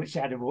more. I thought it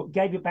sounded awful.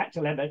 Gave it back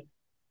to Lemon,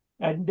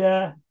 and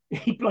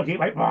he bloody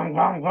went wrong,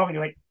 wrong, wrong, and he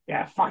went,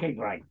 "Yeah, fucking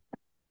great."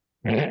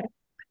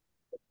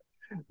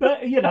 But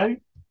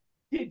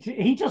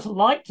he just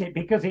liked it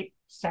because it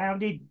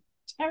sounded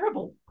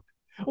terrible.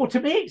 Or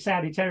to me, it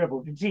sounded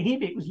terrible. To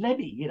him, it was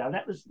Lemmy.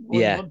 That was what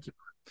he wanted.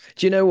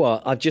 Do you know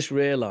what? I've just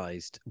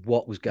realised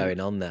what was going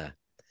on there.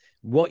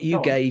 What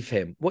you gave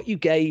him,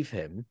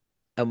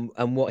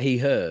 and what he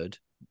heard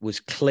was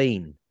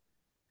clean.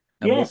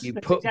 And what you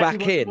put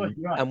back in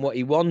and what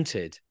he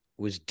wanted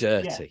was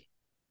dirty.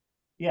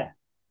 Yeah.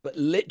 But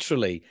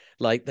literally,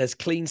 like, there's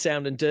clean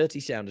sound and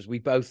dirty sound, as we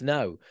both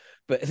know.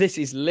 But this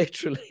is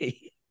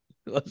literally...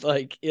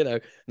 like,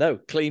 no,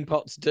 clean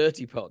pots,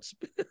 dirty pots.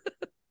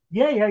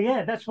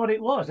 Yeah. That's what it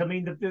was. I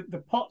mean,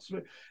 the pots,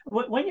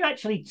 when you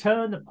actually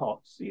turn the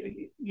pots,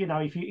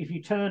 if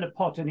you turn a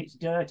pot and it's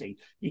dirty,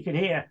 you can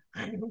hear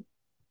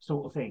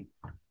sort of thing.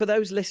 For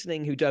those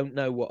listening who don't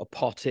know what a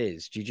pot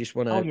is, do you just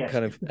want to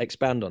kind of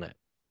expand on it?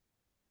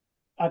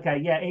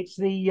 Okay, yeah, it's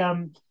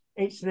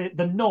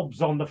the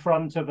knobs on the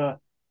front of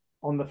a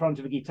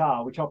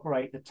guitar which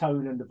operate the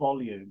tone and the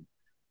volume.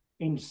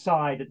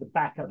 inside at the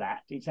back of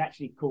that, it's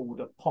actually called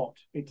a pot.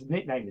 Its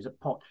nickname is a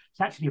pot.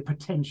 It's actually a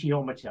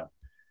potentiometer,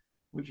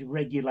 which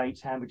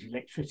regulates how much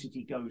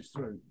electricity goes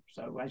through.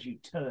 So as you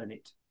turn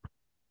it,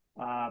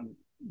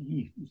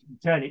 you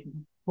turn it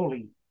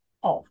fully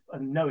off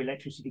and no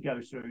electricity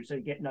goes through, so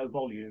you get no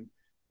volume.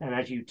 And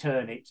as you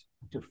turn it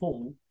to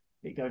full,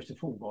 it goes to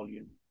full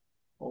volume.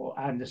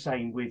 And the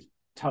same with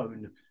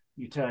tone.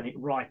 You turn it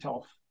right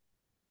off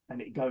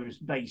and it goes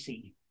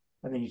bassy,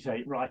 and then you turn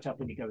it right up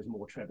and it goes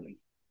more trebly.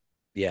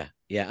 Yeah,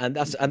 and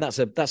that's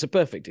a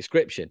perfect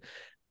description,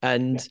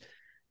 and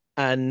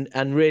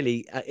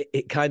really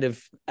it kind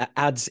of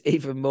adds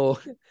even more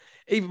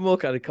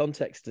kind of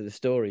context to the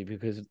story,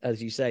 because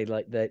as you say,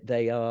 like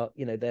they are,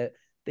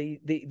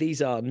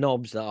 these are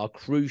knobs that are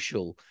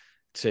crucial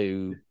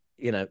to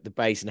the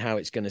bass and how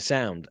it's going to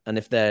sound, and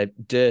if they're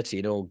dirty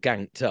and all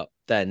ganked up,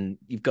 then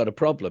you've got a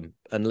problem,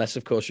 unless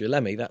of course you're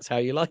Lemmy, that's how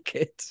you like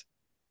it.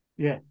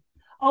 Yeah.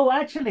 Oh,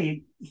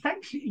 actually,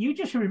 thanks. You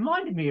just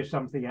reminded me of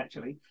something.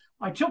 Actually,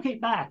 I took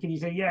it back, and he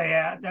said,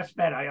 "Yeah, that's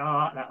better.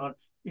 I like that one."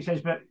 He says,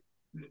 "But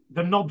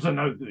the knobs are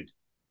no good,"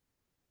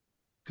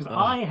 because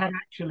I had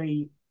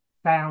actually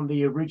found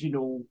the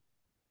original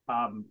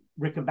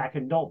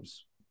Rickenbacker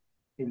knobs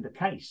in the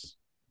case.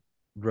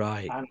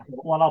 Right. And I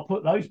thought, well, I'll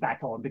put those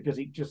back on because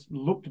it just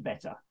looked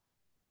better.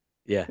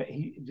 Yeah. But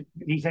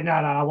he said, no,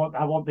 I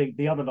want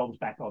the other knobs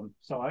back on.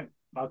 So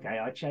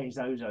I changed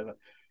those over.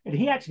 And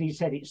he actually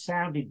said it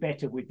sounded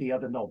better with the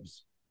other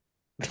knobs.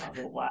 And I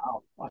thought,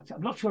 wow,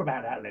 I'm not sure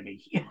about that,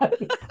 Lemmy.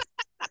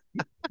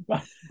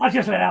 I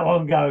just let that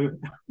one go.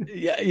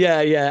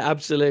 Yeah,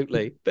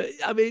 absolutely. But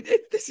I mean,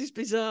 this is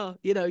bizarre.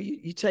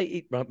 You take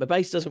it, right, my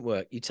bass doesn't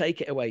work. You take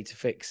it away to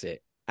fix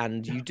it,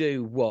 and you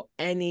do what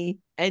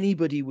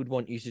anybody would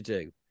want you to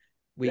do.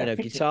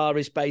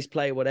 Guitarist, bass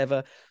player,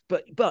 whatever.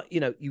 But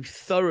you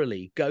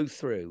thoroughly go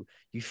through,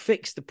 you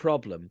fix the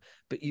problem,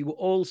 but you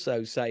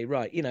also say,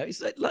 right,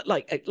 it's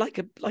like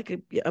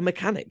a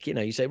mechanic.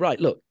 You say, right,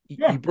 look,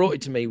 you brought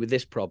it to me with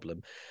this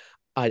problem.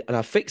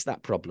 I fixed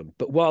that problem.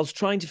 But whilst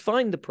trying to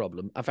find the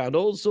problem, I found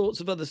all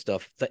sorts of other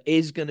stuff that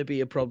is going to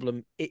be a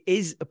problem. It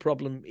is a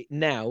problem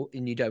now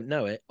and you don't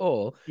know it,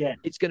 or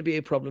it's going to be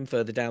a problem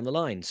further down the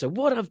line. So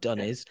what I've done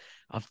is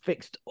I've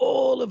fixed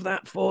all of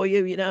that for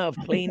you. I've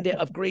cleaned it,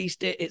 I've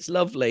greased it. It's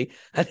lovely.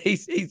 And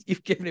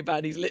you've given it back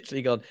and he's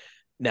literally gone,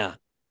 nah.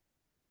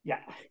 Yeah.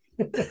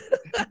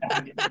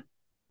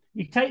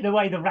 You've taken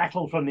away the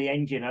rattle from the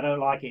engine. I don't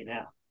like it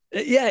now.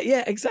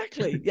 Yeah,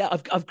 exactly. Yeah,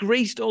 I've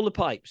greased all the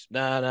pipes.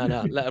 No,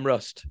 let them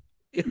rust.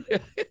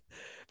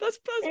 That's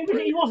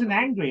he wasn't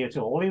angry at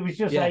all. He was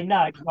just saying,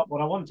 no, it's not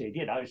what I wanted,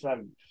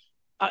 So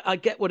I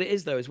get what it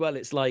is though as well.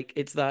 It's like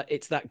it's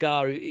that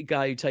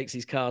guy who takes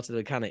his car to the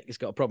mechanic. He's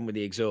got a problem with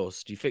the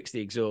exhaust. You fix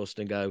the exhaust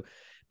and go,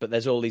 but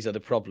there's all these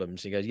other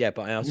problems. He goes, yeah,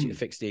 but I asked you to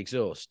fix the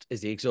exhaust.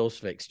 Is the exhaust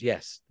fixed?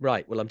 Yes.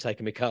 Right. Well, I'm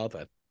taking my car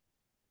then.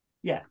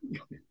 Yeah.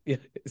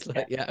 It's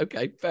like,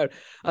 okay, fair.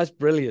 That's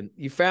brilliant.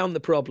 You found the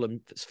problem,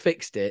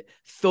 fixed it,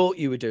 thought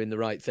you were doing the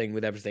right thing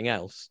with everything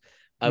else,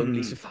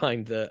 only to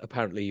find that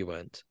apparently you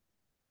weren't.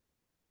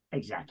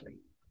 Exactly.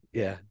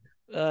 Yeah.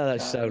 Oh,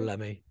 that's so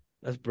Lemmy.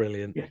 That's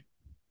brilliant.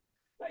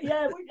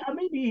 Yeah. I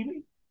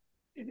mean,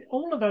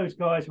 all of those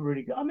guys were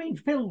really good. I mean,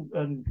 Phil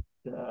and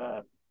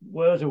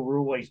Wurzel were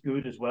always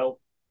good as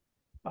well.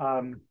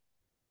 In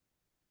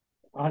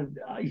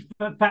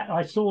fact,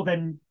 I saw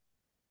them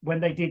when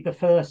they did the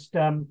first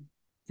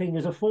thing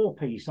as a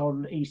 4-piece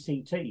on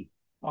ECT.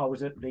 I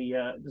was at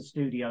the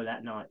studio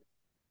that night.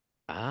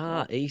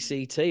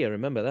 ECT, I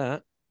remember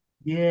that.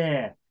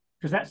 Yeah,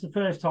 because that's the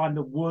first time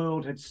the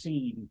world had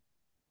seen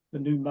the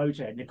new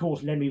Motorhead. And of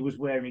course, Lemmy was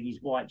wearing his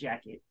white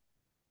jacket.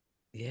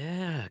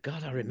 Yeah,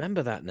 God, I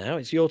remember that now.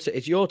 It's your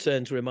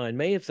turn to remind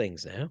me of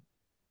things now.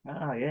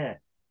 Yeah.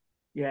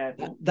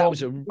 That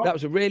was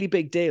a really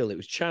big deal. It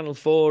was Channel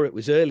 4. It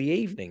was early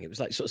evening. It was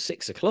like sort of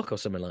 6 o'clock or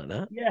something like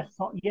that.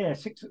 Yeah,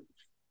 6,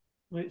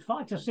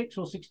 5 to 6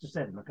 or 6 to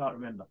 7. I can't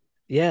remember.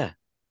 Yeah.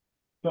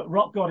 But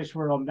Rock Goddess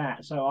were on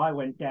that, so I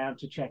went down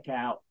to check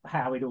out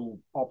how it all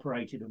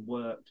operated and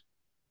worked.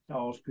 So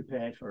I was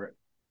prepared for it.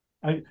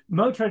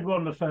 Motorhead were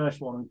on the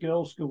first one, and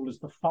Girls' School as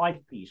the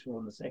 5-piece were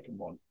on the second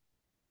one.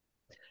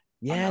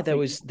 Yeah, there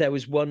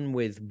was one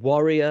with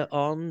Warrior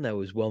on. There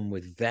was one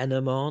with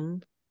Venom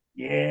on.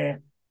 Yeah.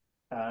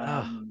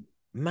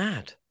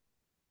 Mad.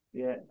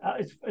 Yeah.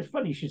 It's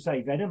funny you should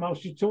say Venom. I was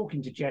just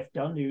talking to Jeff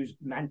Dunn, who's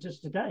Mantis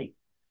today.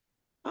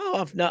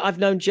 Oh, I've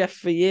known Jeff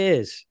for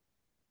years.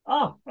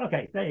 Oh,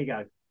 okay. There you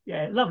go.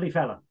 Yeah, lovely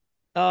fella.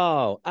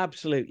 Oh,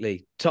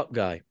 absolutely. Top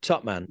guy,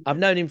 top man. I've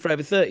known him for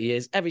over 30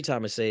 years. Every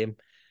time I see him.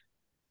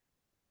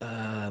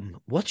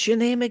 What's your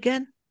name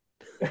again?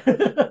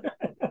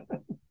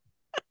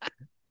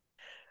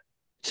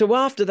 So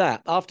after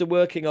that, after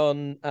working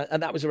on,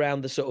 and that was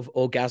around the sort of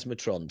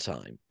Orgasmatron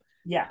time.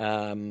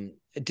 Yeah.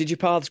 Did your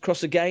paths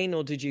cross again,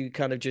 or did you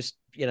kind of just,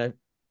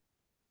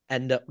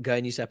 end up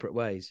going your separate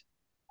ways?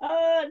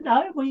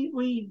 No,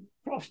 we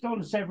crossed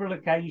on several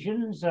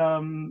occasions.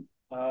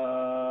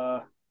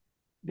 I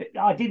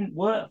didn't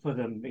work for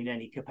them in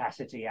any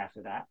capacity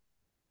after that.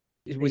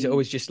 Was it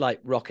always just like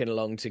rocking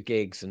along to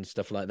gigs and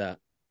stuff like that?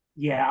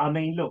 Yeah, I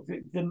mean, look,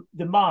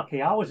 the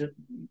marquee. I was at,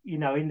 in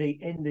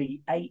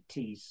the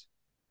 80s,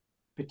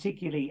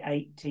 particularly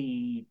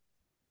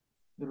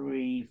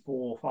 83,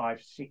 4,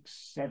 5,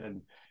 6,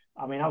 7.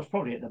 I mean, I was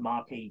probably at the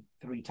marquee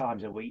 3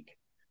 times a week,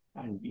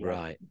 and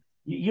Right.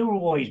 you were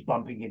always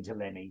bumping into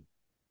Lemmy.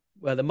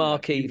 Well, the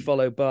Marquee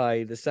followed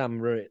by the Sam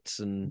Ritz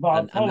and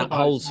Followed that by the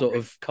whole Sam sort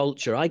Ritz. of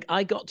culture.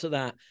 I got to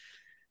that.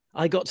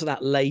 I got to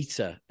that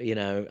later.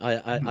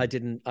 I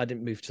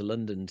didn't move to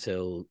London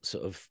till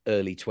sort of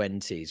early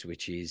 20s,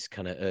 which is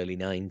kind of early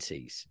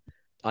 90s.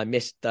 I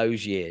missed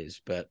those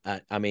years, but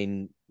I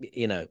mean,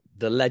 the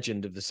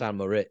legend of the San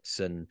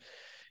Moritz and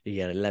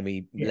Yeah,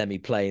 Lemmy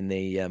playing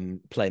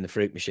the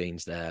fruit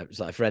machines there. It's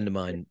like a friend of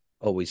mine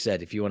always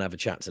said, if you want to have a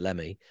chat to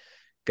Lemmy,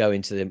 go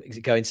into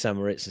San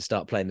Moritz and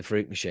start playing the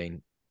fruit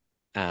machine.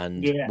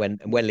 And yeah, when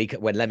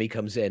Lemmy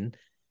comes in,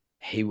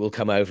 he will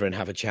come over and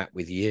have a chat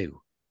with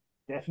you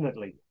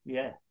definitely.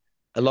 Yeah.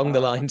 along the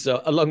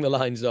Uh,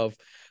 lines of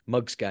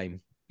Mugs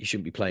game. You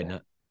shouldn't be playing yeah.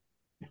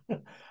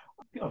 that.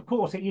 Of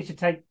course, it used to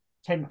take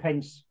 10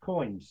 pence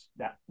coins,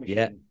 that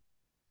Yeah, machine.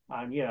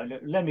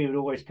 And, Lemmy would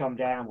always come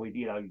down with,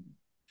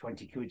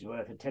 20 quid's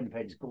worth of 10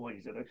 pence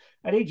coins.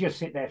 And he'd just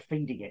sit there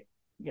feeding it,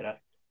 you know.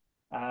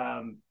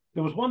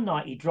 There was one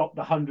night he dropped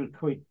the 100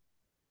 quid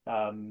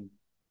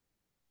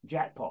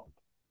jackpot,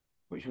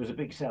 which was a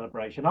big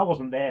celebration. I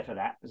wasn't there for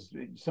that.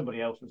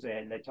 Somebody else was there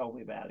and they told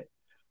me about it.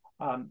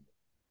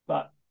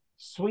 But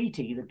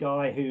Sweetie, the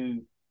guy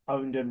who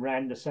owned and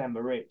ran the San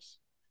Moritz,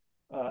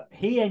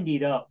 he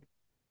ended up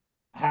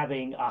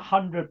having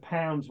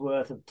 £100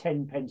 worth of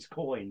 10 pence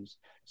coins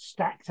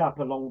stacked up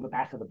along the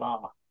back of the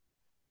bar.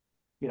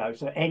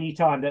 So any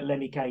time that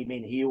Lemmy came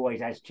in, he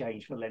always has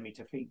change for Lemmy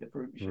to feed the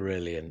fruit machine.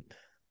 brilliant.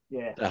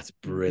 Yeah, That's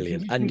because you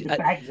brilliant. just see the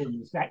bags in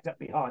them stacked up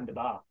behind the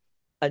bar.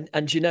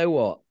 And you know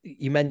what?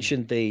 You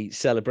mentioned the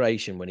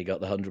celebration when he got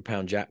the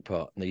 £100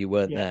 jackpot. No, you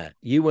weren't Yeah, there.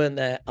 You weren't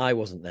there. I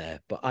wasn't there.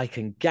 But I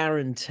can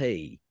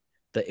guarantee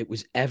that it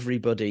was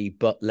everybody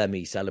but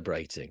Lemmy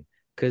celebrating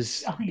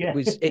because oh, yeah.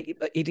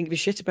 he didn't give a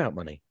shit about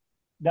money.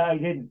 No, he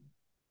didn't.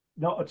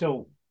 Not at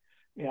all.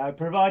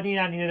 Providing he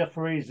had enough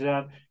for his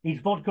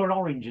vodka and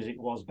orange as it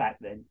was back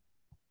then.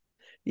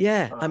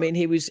 Yeah, I mean,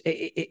 he was.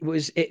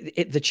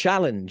 The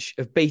challenge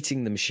of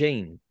beating the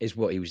machine is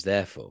what he was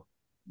there for.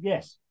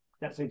 Yes,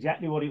 that's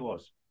exactly what it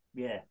was.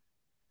 Yeah.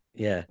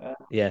 Yeah, Uh,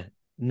 yeah.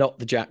 Not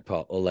the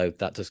jackpot, although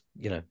that does,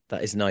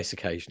 that is nice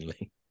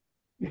occasionally.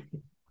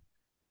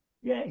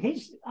 yeah,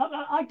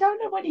 I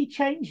don't know when he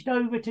changed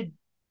over to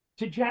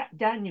Jack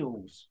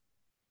Daniels.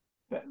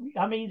 But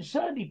I mean,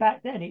 certainly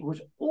back then it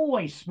was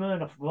always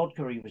Smirnoff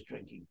vodka he was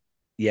drinking.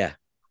 Yeah,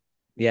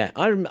 yeah.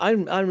 I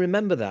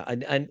remember that,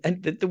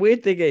 and the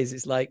weird thing is,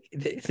 it's like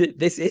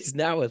this is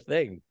now a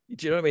thing.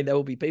 Do you know what I mean? There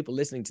will be people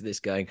listening to this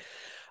going,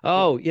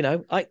 "Oh,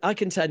 I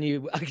can tell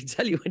you, when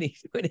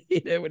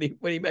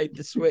he made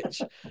the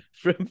switch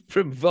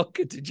from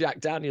vodka to Jack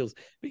Daniels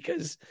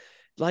because."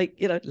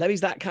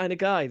 Lemmy's that kind of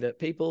guy that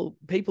people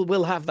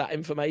will have that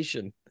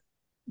information.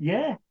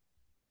 Yeah,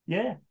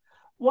 yeah.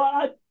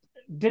 Well,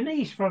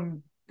 Denise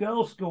from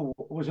girls' school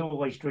was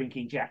always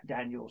drinking Jack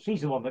Daniels.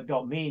 She's the one that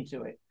got me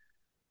into it,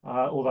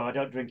 although I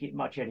don't drink it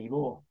much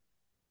anymore.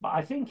 But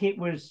I think it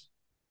was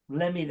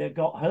Lemmy that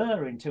got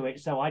her into it.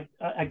 So I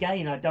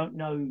don't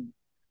know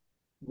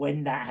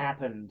when that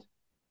happened.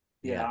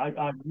 Yeah,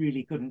 I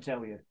really couldn't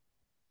tell you.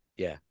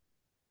 Yeah,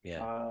 yeah.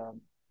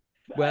 Um,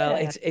 Well,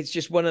 yeah, it's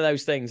just one of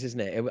those things, isn't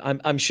it?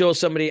 I'm sure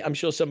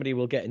somebody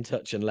will get in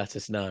touch and let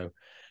us know.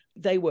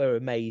 They were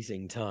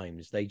amazing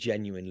times. They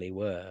genuinely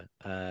were.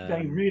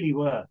 they really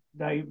were.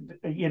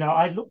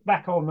 I look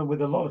back on them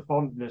with a lot of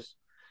fondness.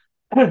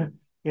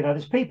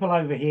 There's people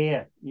over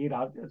here.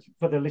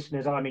 For the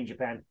listeners, I'm in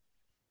Japan.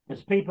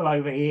 There's people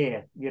over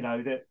here.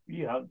 That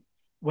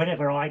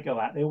whenever I go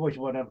out, they always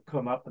want to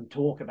come up and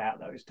talk about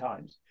those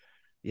times.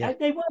 Yeah, And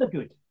they were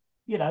good.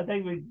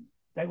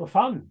 They were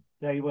fun.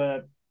 They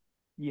were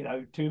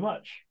too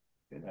much.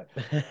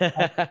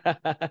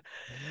 the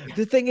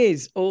thing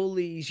is, all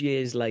these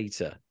years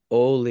later,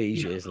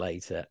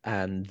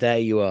 and there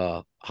you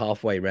are,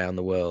 halfway around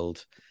the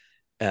world,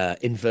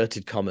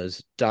 inverted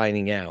commas,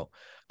 dining out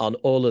on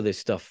all of this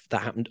stuff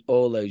that happened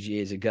all those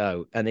years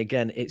ago. And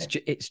again, it's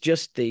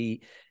the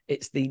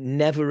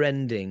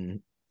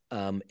never-ending,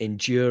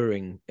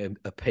 enduring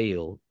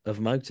appeal of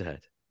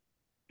Motorhead.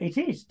 It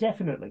is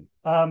definitely.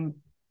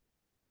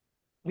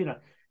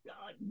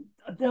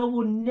 There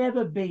will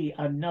never be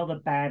another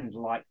band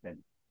like them.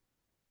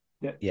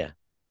 Yeah.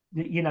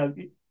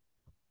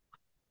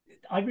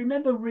 I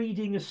remember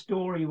reading a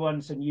story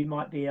once, and you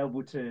might be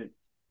able to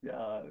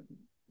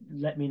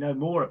let me know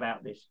more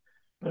about this.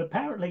 But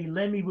apparently,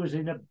 Lemmy was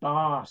in a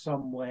bar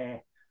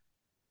somewhere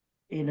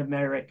in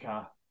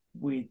America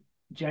with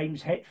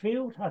James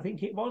Hetfield, I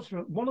think it was,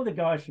 one of the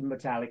guys from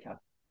Metallica.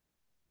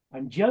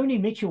 And Joni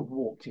Mitchell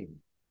walked in.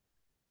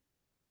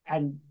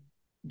 And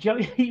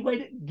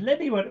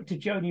Lemmy went up to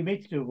Joni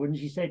Mitchell and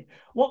she said,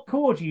 "What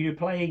chords are you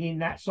playing in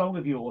that song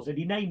of yours?" And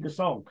he named the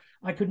song.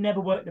 I could never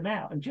work them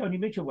out. And Joni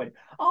Mitchell went,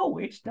 "Oh,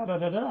 it's da da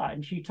da da,"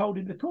 and she told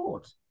him the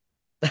chords.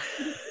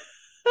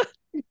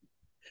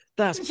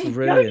 That's This is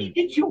brilliant.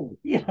 Joni Mitchell,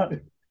 you know.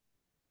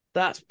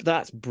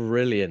 That's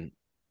brilliant.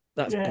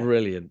 That's Yeah.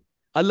 brilliant.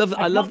 I love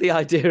I the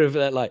idea of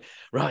that. Like,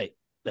 right,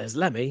 there's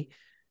Lemmy,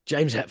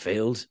 James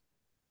Hetfield,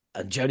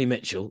 and Joni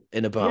Mitchell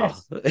in a bar.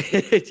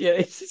 Yes. Yeah,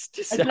 it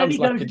just And Lemmy sounds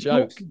like goes a and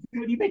talks joke. to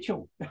Joni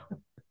Mitchell.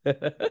 You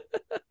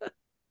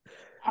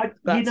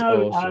That's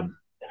know, awesome.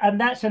 and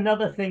that's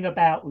another thing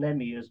about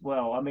Lemmy as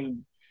well. I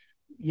mean,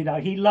 you know,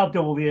 he loved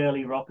all the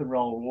early rock and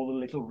roll, all the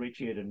Little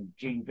Richard and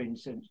Gene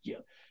Vincent,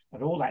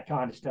 and all that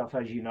kind of stuff,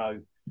 as you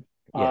know.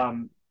 Yeah.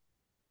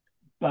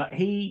 But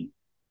he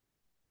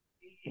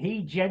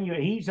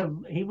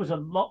was a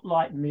lot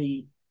like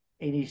me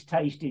in his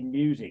taste in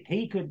music.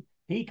 He could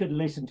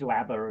listen to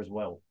ABBA as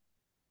well.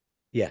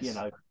 You Yes.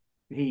 know,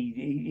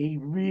 he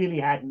really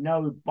had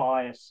no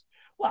bias.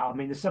 Well, I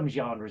mean, there's some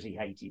genres he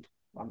hated,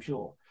 I'm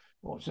sure,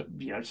 or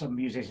some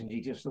musicians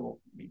he just thought,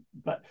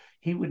 but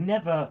he would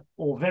never,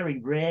 or very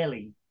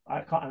rarely.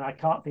 I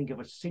can't think of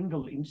a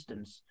single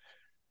instance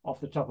off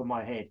the top of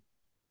my head.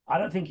 I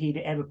don't think he'd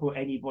ever put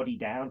anybody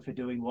down for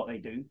doing what they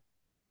do.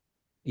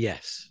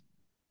 Yes.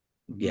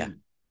 Yeah. Mm-hmm.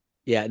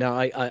 Yeah. No,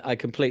 I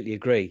completely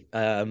agree.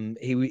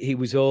 He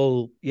was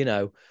all,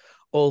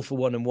 all for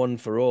one and one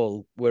for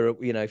all. We're,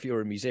 if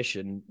you're a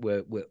musician,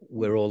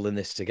 we're all in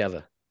this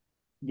together.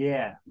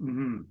 Yeah.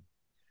 Mm-hmm.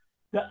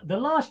 The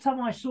last time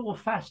I saw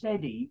Fast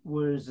Eddie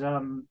was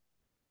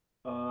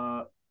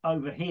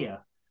over here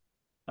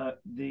at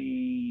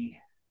the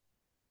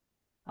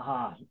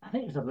I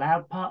think it was the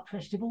Loud Park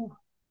Festival,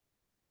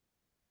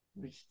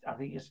 which I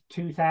think it's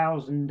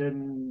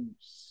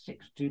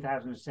 2006,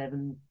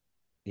 2007,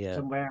 Yeah.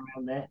 somewhere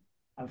around there.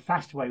 And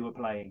Fastway were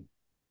playing,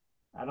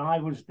 and I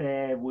was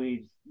there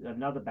with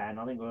another band.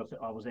 I think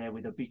I was there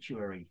with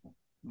Obituary. It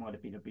might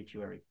have been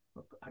Obituary.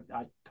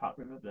 I can't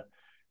remember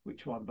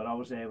which one, but I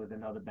was there with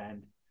another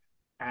band,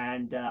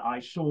 and I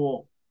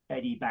saw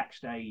Eddie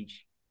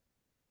backstage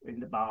in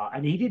the bar,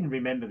 and he didn't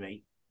remember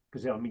me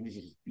because I mean this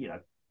is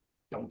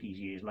donkeys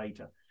years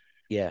later.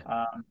 Yeah.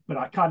 But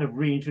I kind of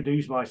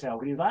reintroduced myself,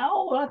 and he was like,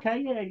 "Oh, okay,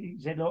 yeah." He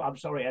said, "Look, I'm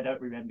sorry, I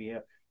don't remember you,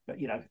 but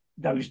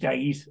those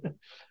days."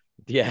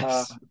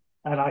 Yes.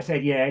 And I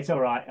said, "Yeah, it's all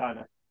right." I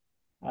know.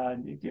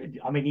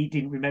 I mean, he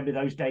didn't remember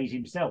those days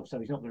himself, so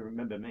he's not going to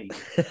remember me.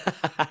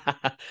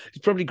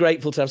 He's probably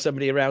grateful to have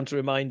somebody around to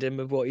remind him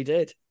of what he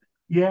did.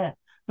 Yeah,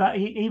 but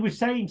he was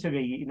saying to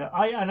me,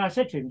 I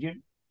said to him, "Do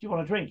you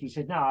want a drink?" He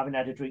said, "No, I haven't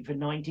had a drink for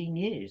 19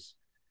 years."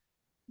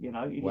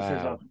 And he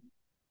says, Wow.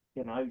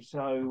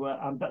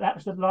 But that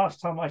was the last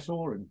time I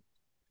saw him.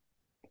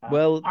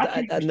 Well,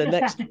 Actually, it was and the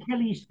just next, after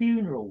Kelly's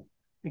funeral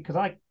because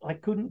I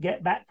couldn't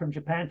get back from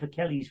Japan for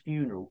Kelly's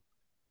funeral.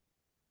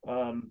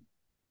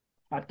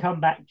 I'd come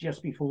back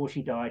just before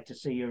she died to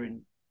see her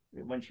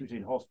when she was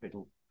in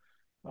hospital,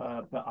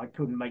 but I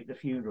couldn't make the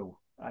funeral.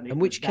 And it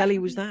and was which Kelly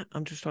was that?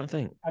 I'm just trying to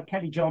think.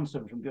 Kelly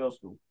Johnson from Girls'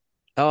 School.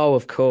 Oh,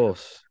 of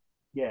course.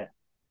 Yeah.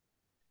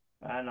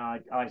 And I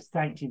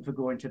thanked him for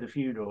going to the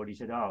funeral, and he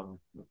said, "Oh,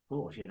 of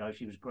course,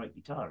 she was a great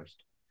guitarist."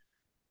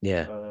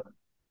 Yeah. Uh,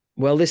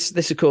 Well,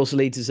 this of course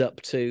leads us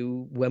up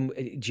to when.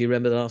 Do you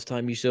remember the last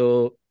time you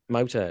saw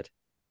Motorhead?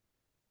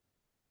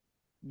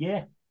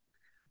 yeah,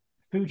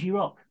 Fuji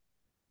Rock,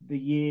 the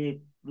year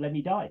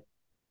Lemmy died.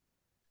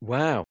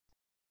 Wow.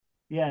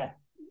 Yeah,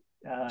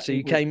 So it was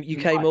you came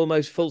July.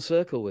 almost full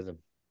circle with him.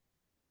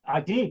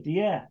 I did,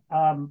 yeah.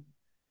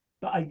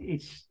 But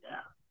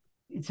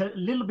it's a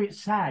little bit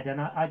sad, and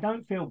I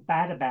don't feel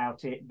bad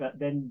about it. But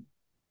then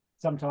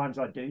sometimes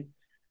I do.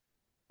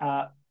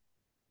 Uh,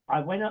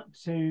 I went up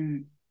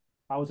to,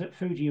 I was at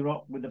Fuji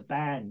Rock with a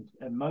band,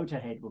 and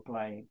Motorhead were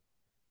playing.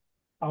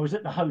 I was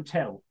at the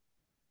hotel,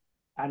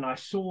 and I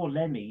saw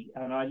Lemmy,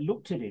 and I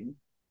looked at him.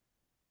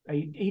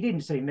 He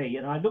didn't see me,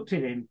 and I looked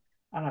at him,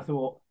 and I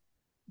thought,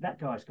 that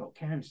guy's got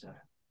cancer.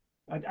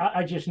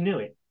 I just knew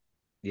it.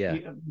 Yeah.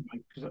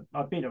 Because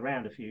I've been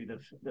around a few that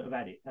have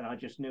had it, and I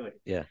just knew it.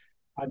 Yeah.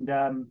 And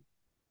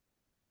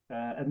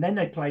then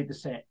they played the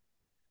set,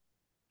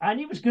 and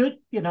it was good.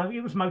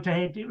 It was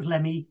Motorhead, it was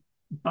Lemmy,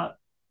 but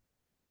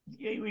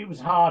it was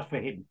hard for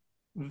him,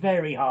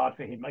 very hard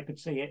for him. I could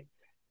see it.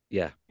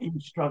 Yeah. He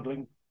was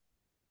struggling.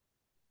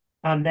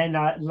 And then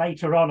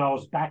later on, I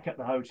was back at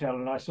the hotel,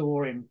 and I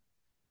saw him,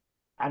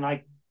 and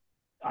I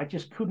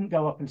just couldn't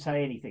go up and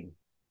say anything.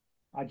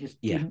 I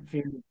just didn't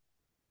feel,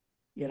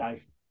 You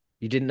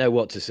didn't know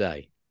what to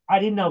say. I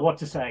didn't know what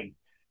to say.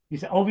 He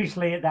said,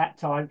 obviously at that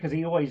time, because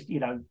he always,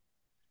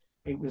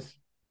 it was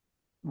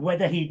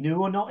whether he knew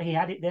or not he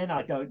had it then,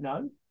 I don't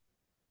know.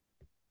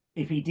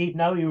 If he did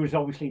know, he was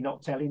obviously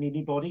not telling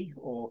anybody,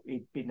 or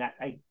he'd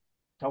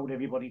told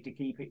everybody to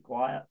keep it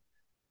quiet.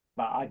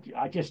 But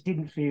I just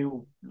didn't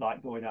feel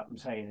like going up and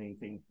saying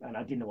anything, and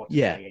I didn't know what to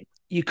say.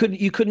 You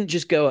couldn't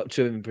just go up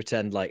to him and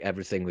pretend like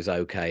everything was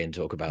okay and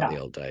talk about the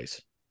old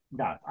days.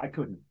 No, I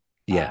couldn't.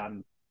 Yeah.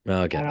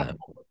 I get that.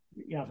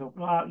 I thought,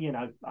 well,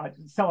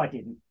 so I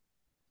didn't.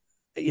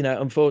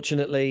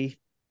 Unfortunately,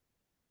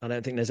 I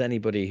don't think there's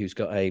anybody who's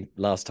got a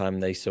last time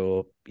they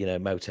saw,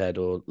 Motorhead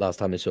or last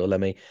time they saw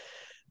Lemmy,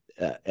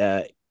 uh,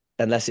 uh,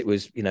 unless it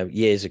was,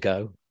 years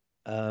ago.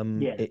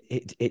 Yeah,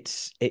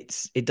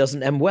 It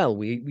doesn't end well.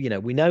 We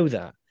know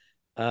that.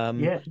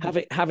 yeah,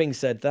 Having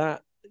said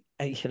that,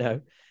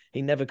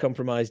 he never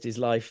compromised his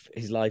life,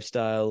 his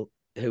lifestyle,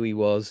 who he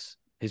was,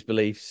 his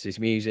beliefs, his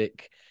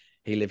music.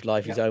 He lived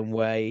life his yeah. own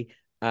way,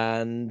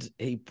 and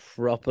he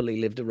properly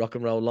lived a rock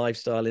and roll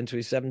lifestyle into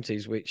his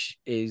 70s, which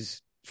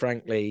is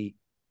frankly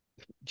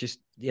just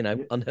Yeah.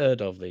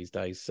 unheard of these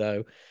days.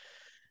 So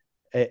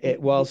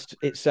It, whilst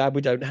it's sad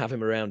we don't have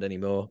him around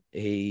anymore,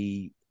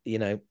 he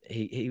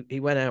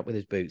went out with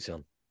his boots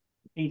on.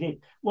 he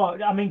did. Well,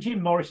 I mean,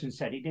 Jim Morrison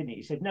said it, didn't he?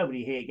 He said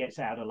nobody here gets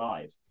out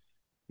alive,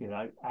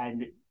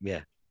 and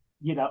Yeah,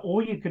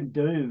 all you can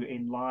do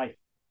in life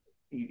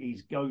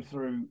is go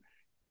through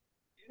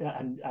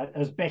and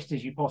as best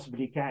as you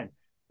possibly can.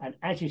 And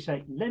as you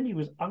say, Lemmy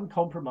was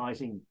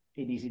uncompromising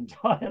in his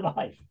entire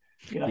life.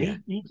 yeah.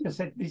 He just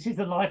said, "This is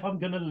the life I'm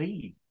going to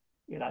lead."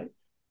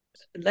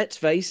 Let's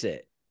face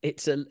it.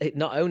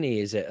 Not only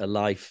is it a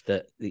life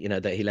that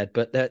that he led,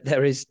 but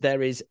there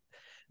is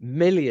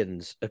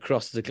millions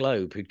across the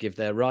globe who'd give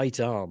their right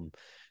arm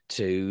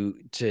to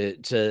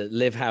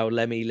live how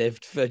Lemmy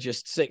lived for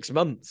just 6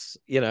 months.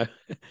 Be Yes,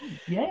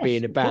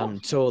 in a of course.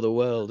 band, tour the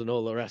world, and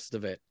all the rest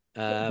of it.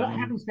 But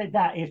having said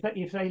that,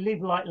 if they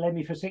live like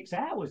Lemmy for 6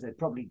 hours, they'd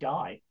probably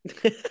die.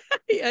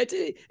 Yeah,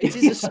 it is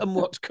a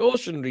somewhat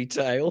cautionary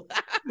tale.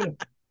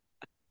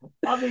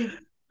 I mean,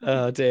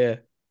 Oh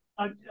dear.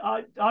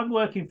 I'm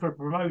working for a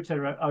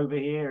promoter over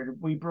here, and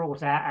we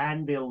brought out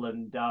Anvil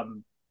and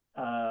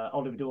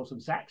Oliver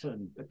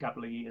Dawson-Saxon a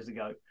couple of years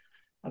ago,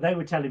 and they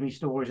were telling me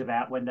stories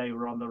about when they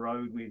were on the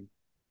road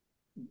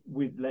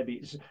with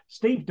Lemmy.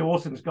 Steve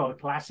Dawson's got a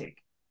classic.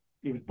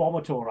 It was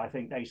Bomber Tour, I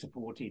think they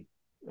supported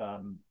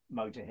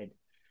Motorhead,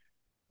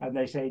 and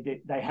they say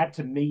that they had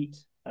to meet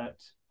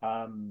at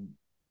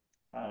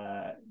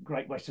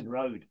Great Western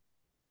Road,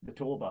 the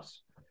tour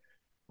bus.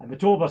 And the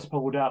tour bus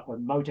pulled up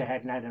and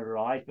Motorhead hadn't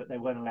arrived, but they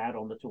weren't allowed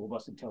on the tour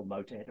bus until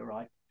Motorhead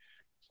arrived.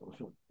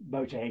 So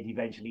Motorhead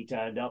eventually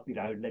turned up,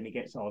 Lemmy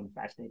gets on,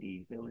 Fast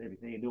Eddie, Phil and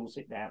everything, and they all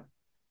sit down.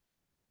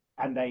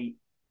 And they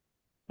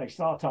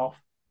start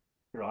off,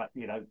 right,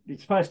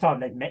 it's the first time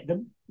they've met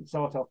them. They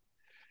start off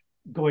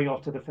going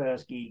off to the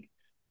first gig.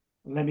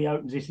 And Lemmy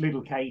opens this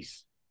little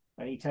case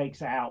and he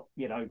takes out,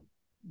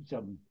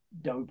 some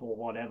dope or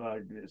whatever,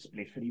 a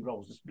spliff, and he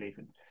rolls the spliff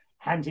and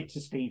hands it to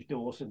Steve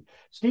Dawson.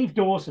 Steve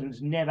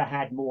Dawson's never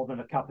had more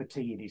than a cup of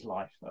tea in his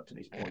life up to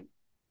this point.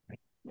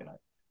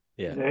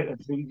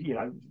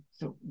 Yeah.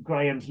 So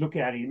Graham's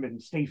looking at him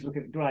and Steve's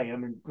looking at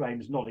Graham and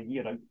Graham's nodding,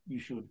 you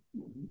should.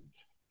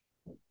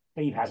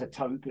 Steve has a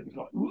toke and he's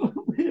like,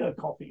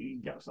 coffee,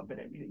 something,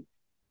 everything.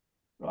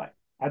 Right.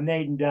 And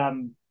then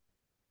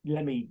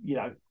Lemmy,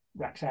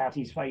 racks out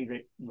his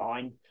favourite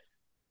line.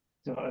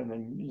 So, and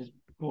then,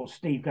 of course,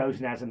 Steve goes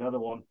and has another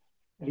one.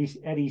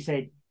 And he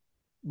said,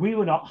 we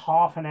were not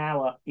half an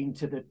hour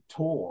into the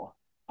tour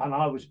and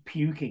I was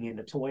puking in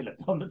the toilet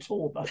on the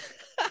tour bus.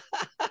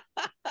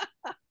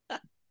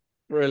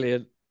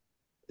 Brilliant.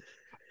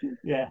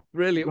 Yeah.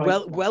 Brilliant.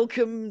 Well,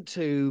 welcome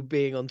to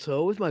being on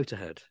tour with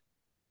Motorhead.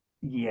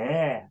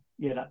 Yeah.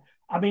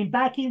 I mean,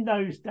 back in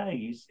those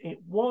days, it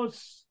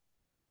was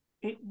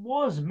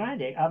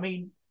manic. I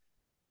mean,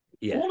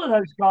 all of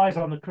those guys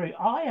on the crew,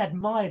 I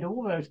admired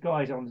all those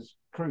guys on the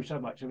crew so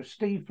much. There was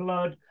Steve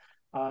Flood,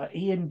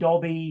 Ian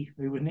Dobby,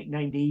 who was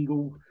nicknamed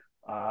Eagle.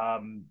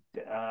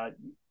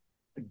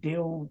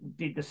 Dill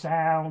did the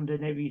sound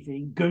and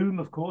everything. Goom,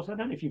 of course. I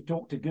don't know if you've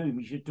talked to Goom.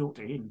 You should talk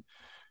to him.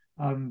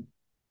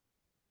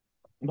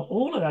 But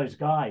all of those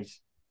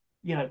guys,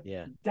 they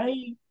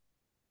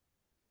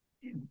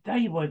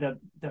were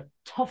the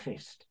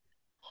toughest,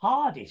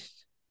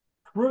 hardest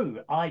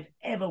crew I've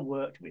ever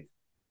worked with.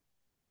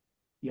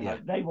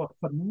 They were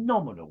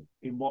phenomenal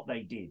in what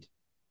they did,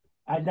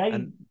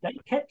 and they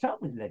kept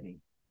up with Lenny.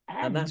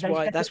 And that's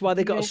why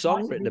they got a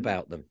song written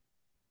about them.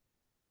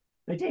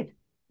 They did.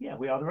 Yeah,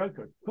 We Are the Road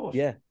Crew, of course.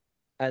 Yeah,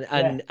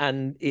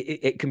 and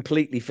it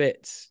completely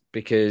fits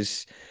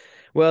because,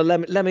 well,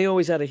 Lemmy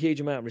always had a huge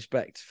amount of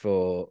respect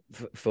for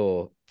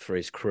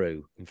his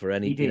crew and for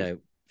any,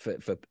 for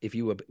if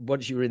you were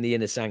once you were in the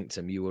inner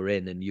sanctum, you were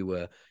in and you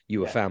were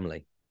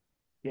family.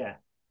 Yeah,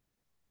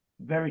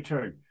 very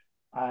true.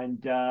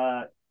 And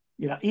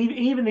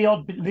even the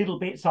odd little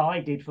bits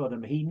I did for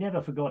them, he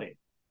never forgot it.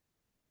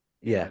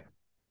 Yeah.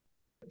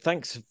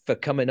 Thanks for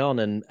coming on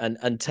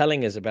and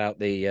telling us about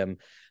the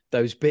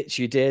those bits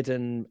you did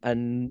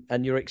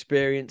and your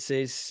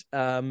experiences.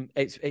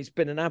 It's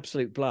been an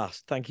absolute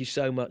blast. Thank you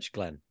so much,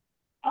 Glenn.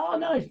 Oh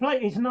no,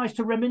 it's nice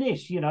to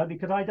reminisce,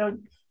 because I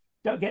don't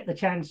get the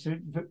chance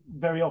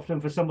very often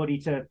for somebody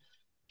to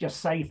just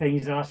say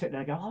things and I sit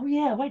there and go, oh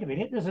yeah, wait a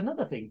minute, there's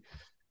another thing.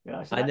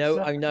 So I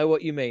know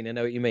what you mean. I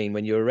know what you mean.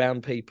 When you're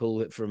around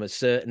people from a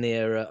certain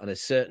era on a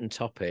certain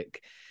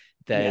topic,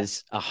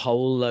 there's a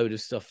whole load of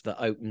stuff that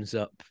opens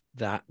up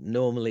that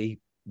normally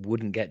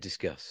wouldn't get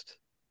discussed.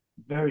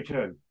 Very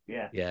true.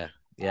 Yeah. Yeah.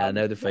 Yeah, I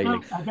know the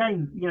feeling.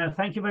 Again,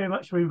 thank you very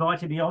much for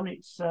inviting me on.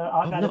 It's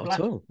I've had a Not blast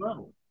at as all.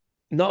 well.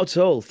 Not at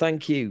all.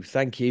 Thank you.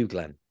 Thank you,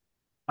 Glenn.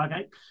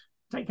 Okay.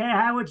 Take care,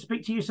 Howard.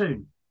 Speak to you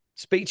soon.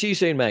 Speak to you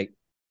soon, mate.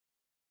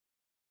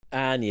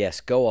 And yes,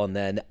 go on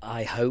then.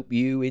 I hope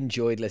you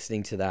enjoyed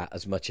listening to that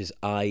as much as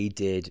I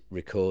did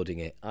recording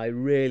it. I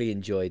really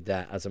enjoyed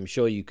that, as I'm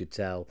sure you could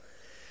tell.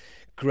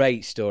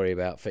 Great story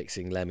about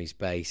fixing Lemmy's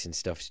bass and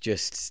stuff. It's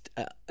just,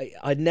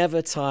 I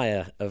never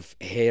tire of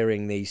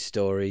hearing these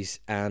stories,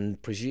 and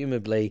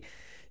presumably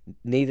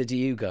neither do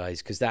you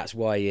guys, because that's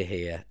why you're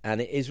here. And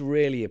it is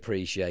really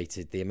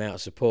appreciated. The amount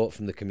of support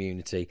from the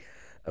community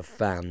of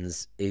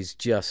fans is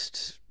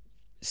just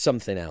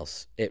something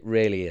else. It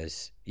really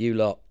is. You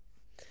lot,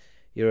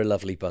 you're a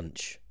lovely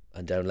bunch,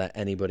 and don't let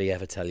anybody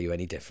ever tell you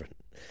any different.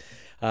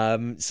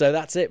 So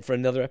that's it for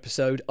another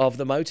episode of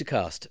the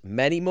Motorcast.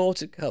 Many more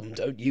to come.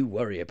 Don't you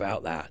worry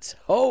about that.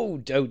 Oh,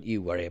 don't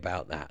you worry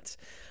about that.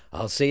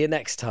 I'll see you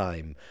next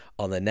time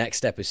on the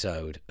next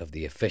episode of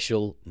the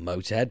official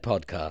Motorhead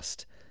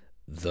podcast,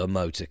 the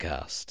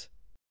Motorcast.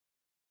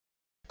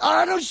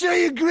 I don't show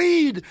you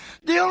greed.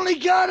 The only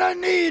God I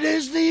need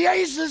is the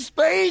ace of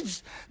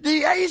spades.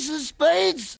 The ace of spades.